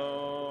I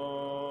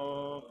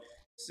owe.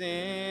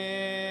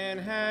 Sin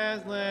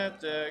has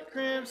left a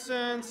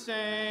crimson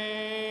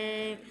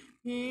stain,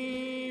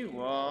 he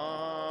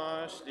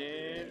washed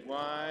it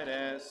white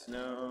as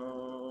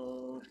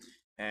snow.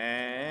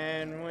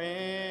 And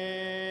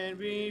when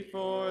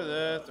before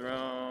the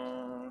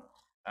throne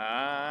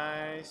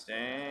I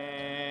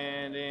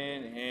stand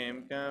in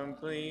him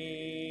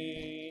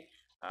complete,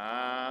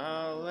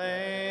 I'll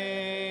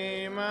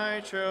lay my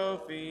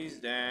trophies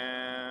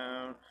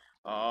down,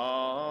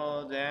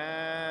 all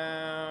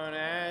down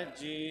at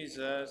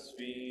Jesus'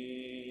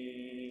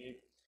 feet.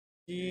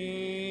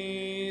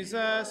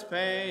 Jesus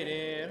paid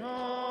it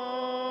all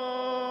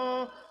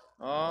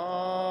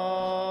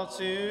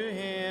to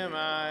him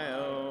I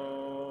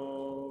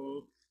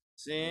owe.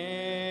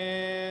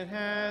 Sin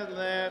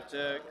not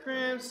a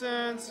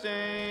crimson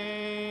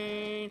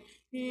stain.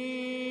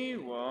 He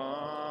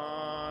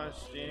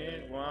washed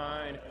it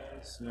white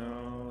as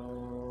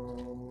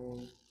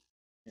snow.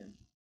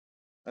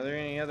 Are there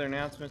any other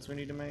announcements we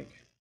need to make?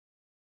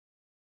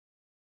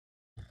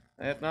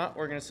 If not,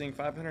 we're going to sing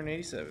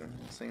 587.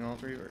 We'll sing all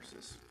 3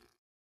 verses.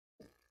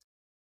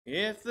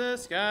 If the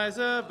skies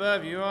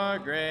above you are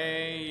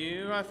gray,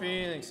 you are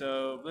feeling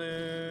so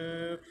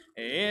blue.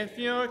 If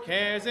your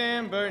cares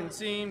and burdens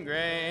seem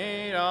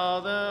great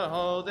all the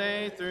whole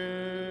day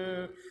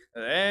through,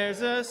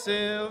 there's a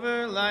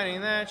silver lining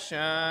that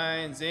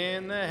shines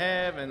in the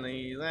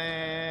heavenly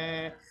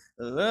land.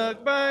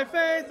 Look by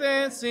faith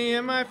and see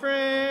it, my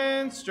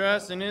friends,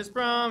 trust in his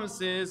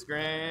promises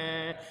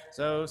grant.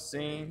 So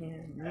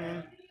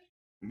sing,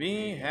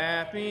 be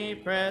happy,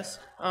 press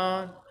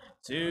on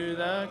to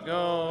the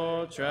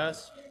goal,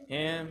 trust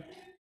him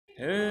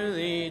who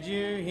leads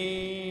you,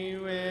 he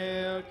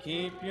will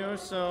keep your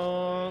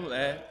soul.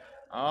 Let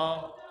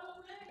all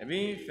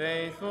be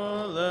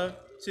faithful,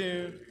 look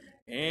to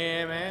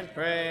him and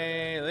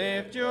pray.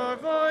 Lift your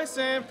voice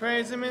and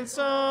praise him in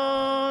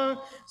song.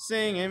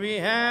 Sing and be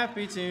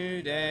happy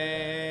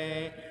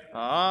today.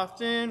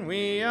 Often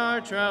we are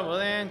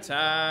troubled and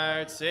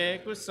tired,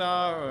 sick with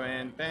sorrow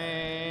and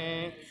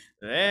pain.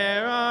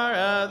 There are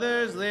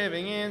others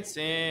living in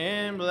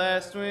sin,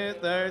 blessed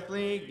with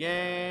earthly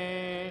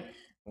gain.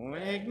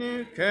 With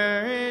new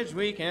courage,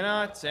 we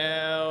cannot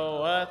tell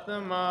what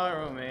the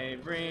morrow may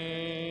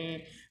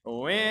bring.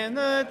 When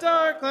the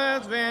dark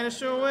clouds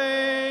vanish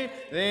away,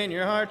 then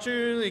your heart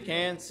truly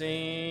can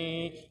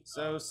sing.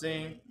 So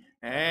sing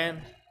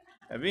and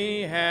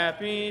be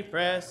happy,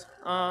 press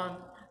on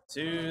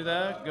to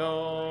the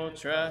goal,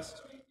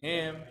 trust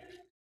him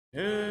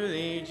who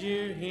leads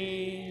you,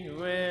 he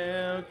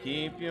will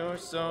keep your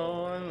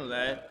soul, and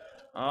let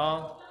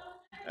all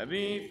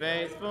be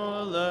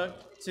faithful,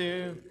 look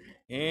to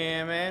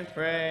him and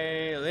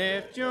pray.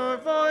 Lift your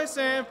voice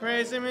and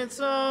praise him in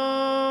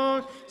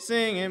song.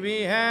 Sing and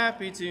be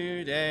happy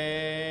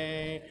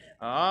today.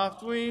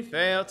 Oft we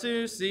fail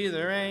to see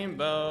the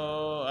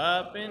rainbow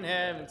up in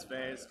heaven's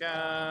fair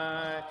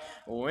sky,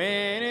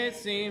 when it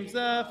seems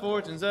the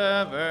fortunes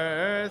of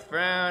earth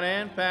frown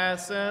and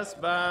pass us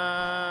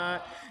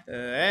by.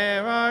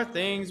 There are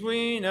things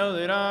we know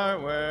that are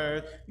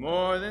worth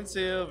more than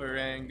silver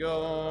and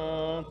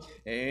gold.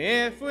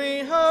 If we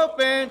hope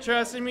and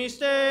trust in each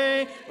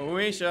day,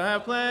 we shall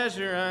have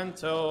pleasure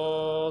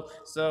untold.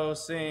 So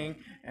sing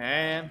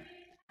and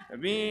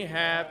be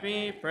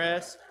happy,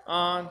 press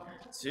on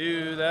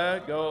to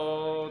the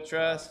goal,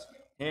 trust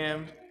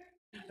him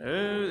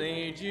who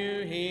leads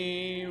you,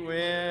 he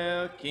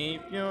will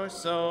keep your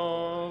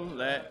soul.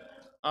 Let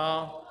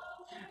all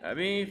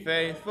be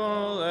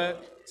faithful,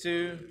 look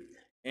to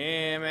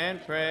him and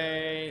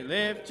pray.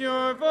 Lift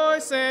your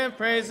voice and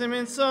praise him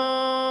in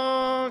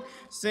song.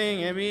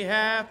 Sing and be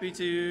happy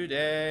today.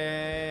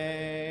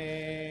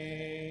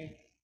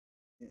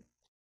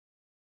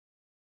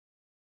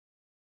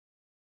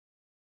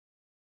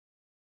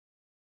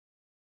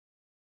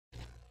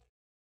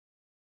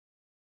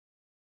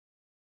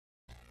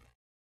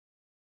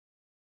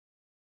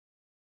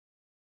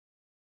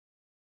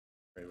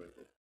 Pray with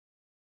us.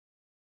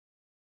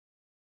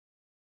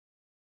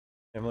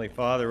 Heavenly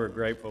Father, we're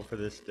grateful for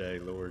this day,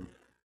 Lord.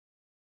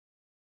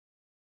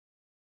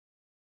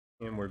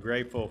 And we're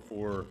grateful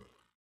for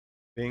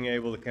being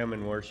able to come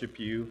and worship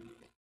you.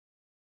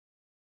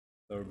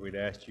 Lord, we'd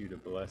ask you to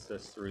bless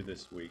us through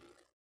this week.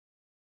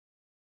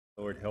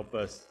 Lord, help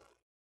us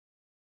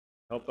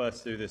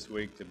through this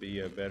week to be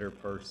a better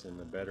person,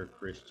 a better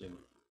Christian.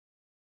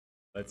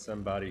 Let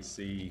somebody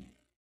see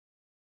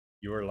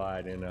your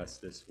light in us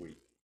this week.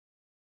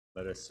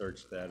 Let us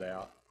search that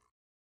out.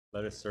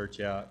 Let us search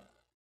out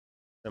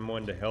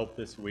someone to help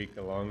this week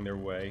along their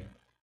way.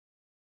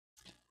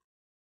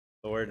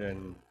 Lord,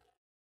 and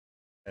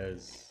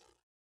as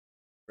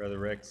Brother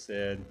Rex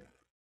said,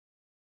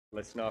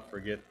 let's not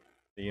forget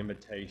the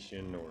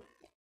invitation or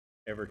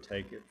ever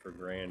take it for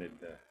granted,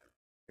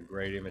 the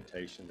great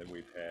invitation that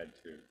we've had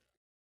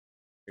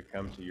to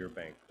come to your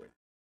banquet.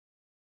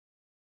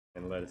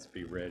 And let us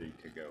be ready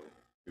to go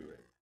to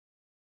it.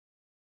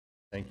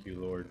 Thank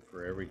you, Lord,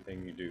 for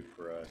everything you do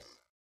for us.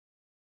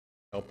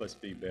 Help us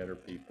be better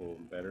people,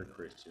 better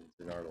Christians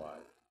in our life.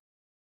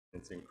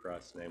 It's in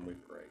Christ's name we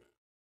pray.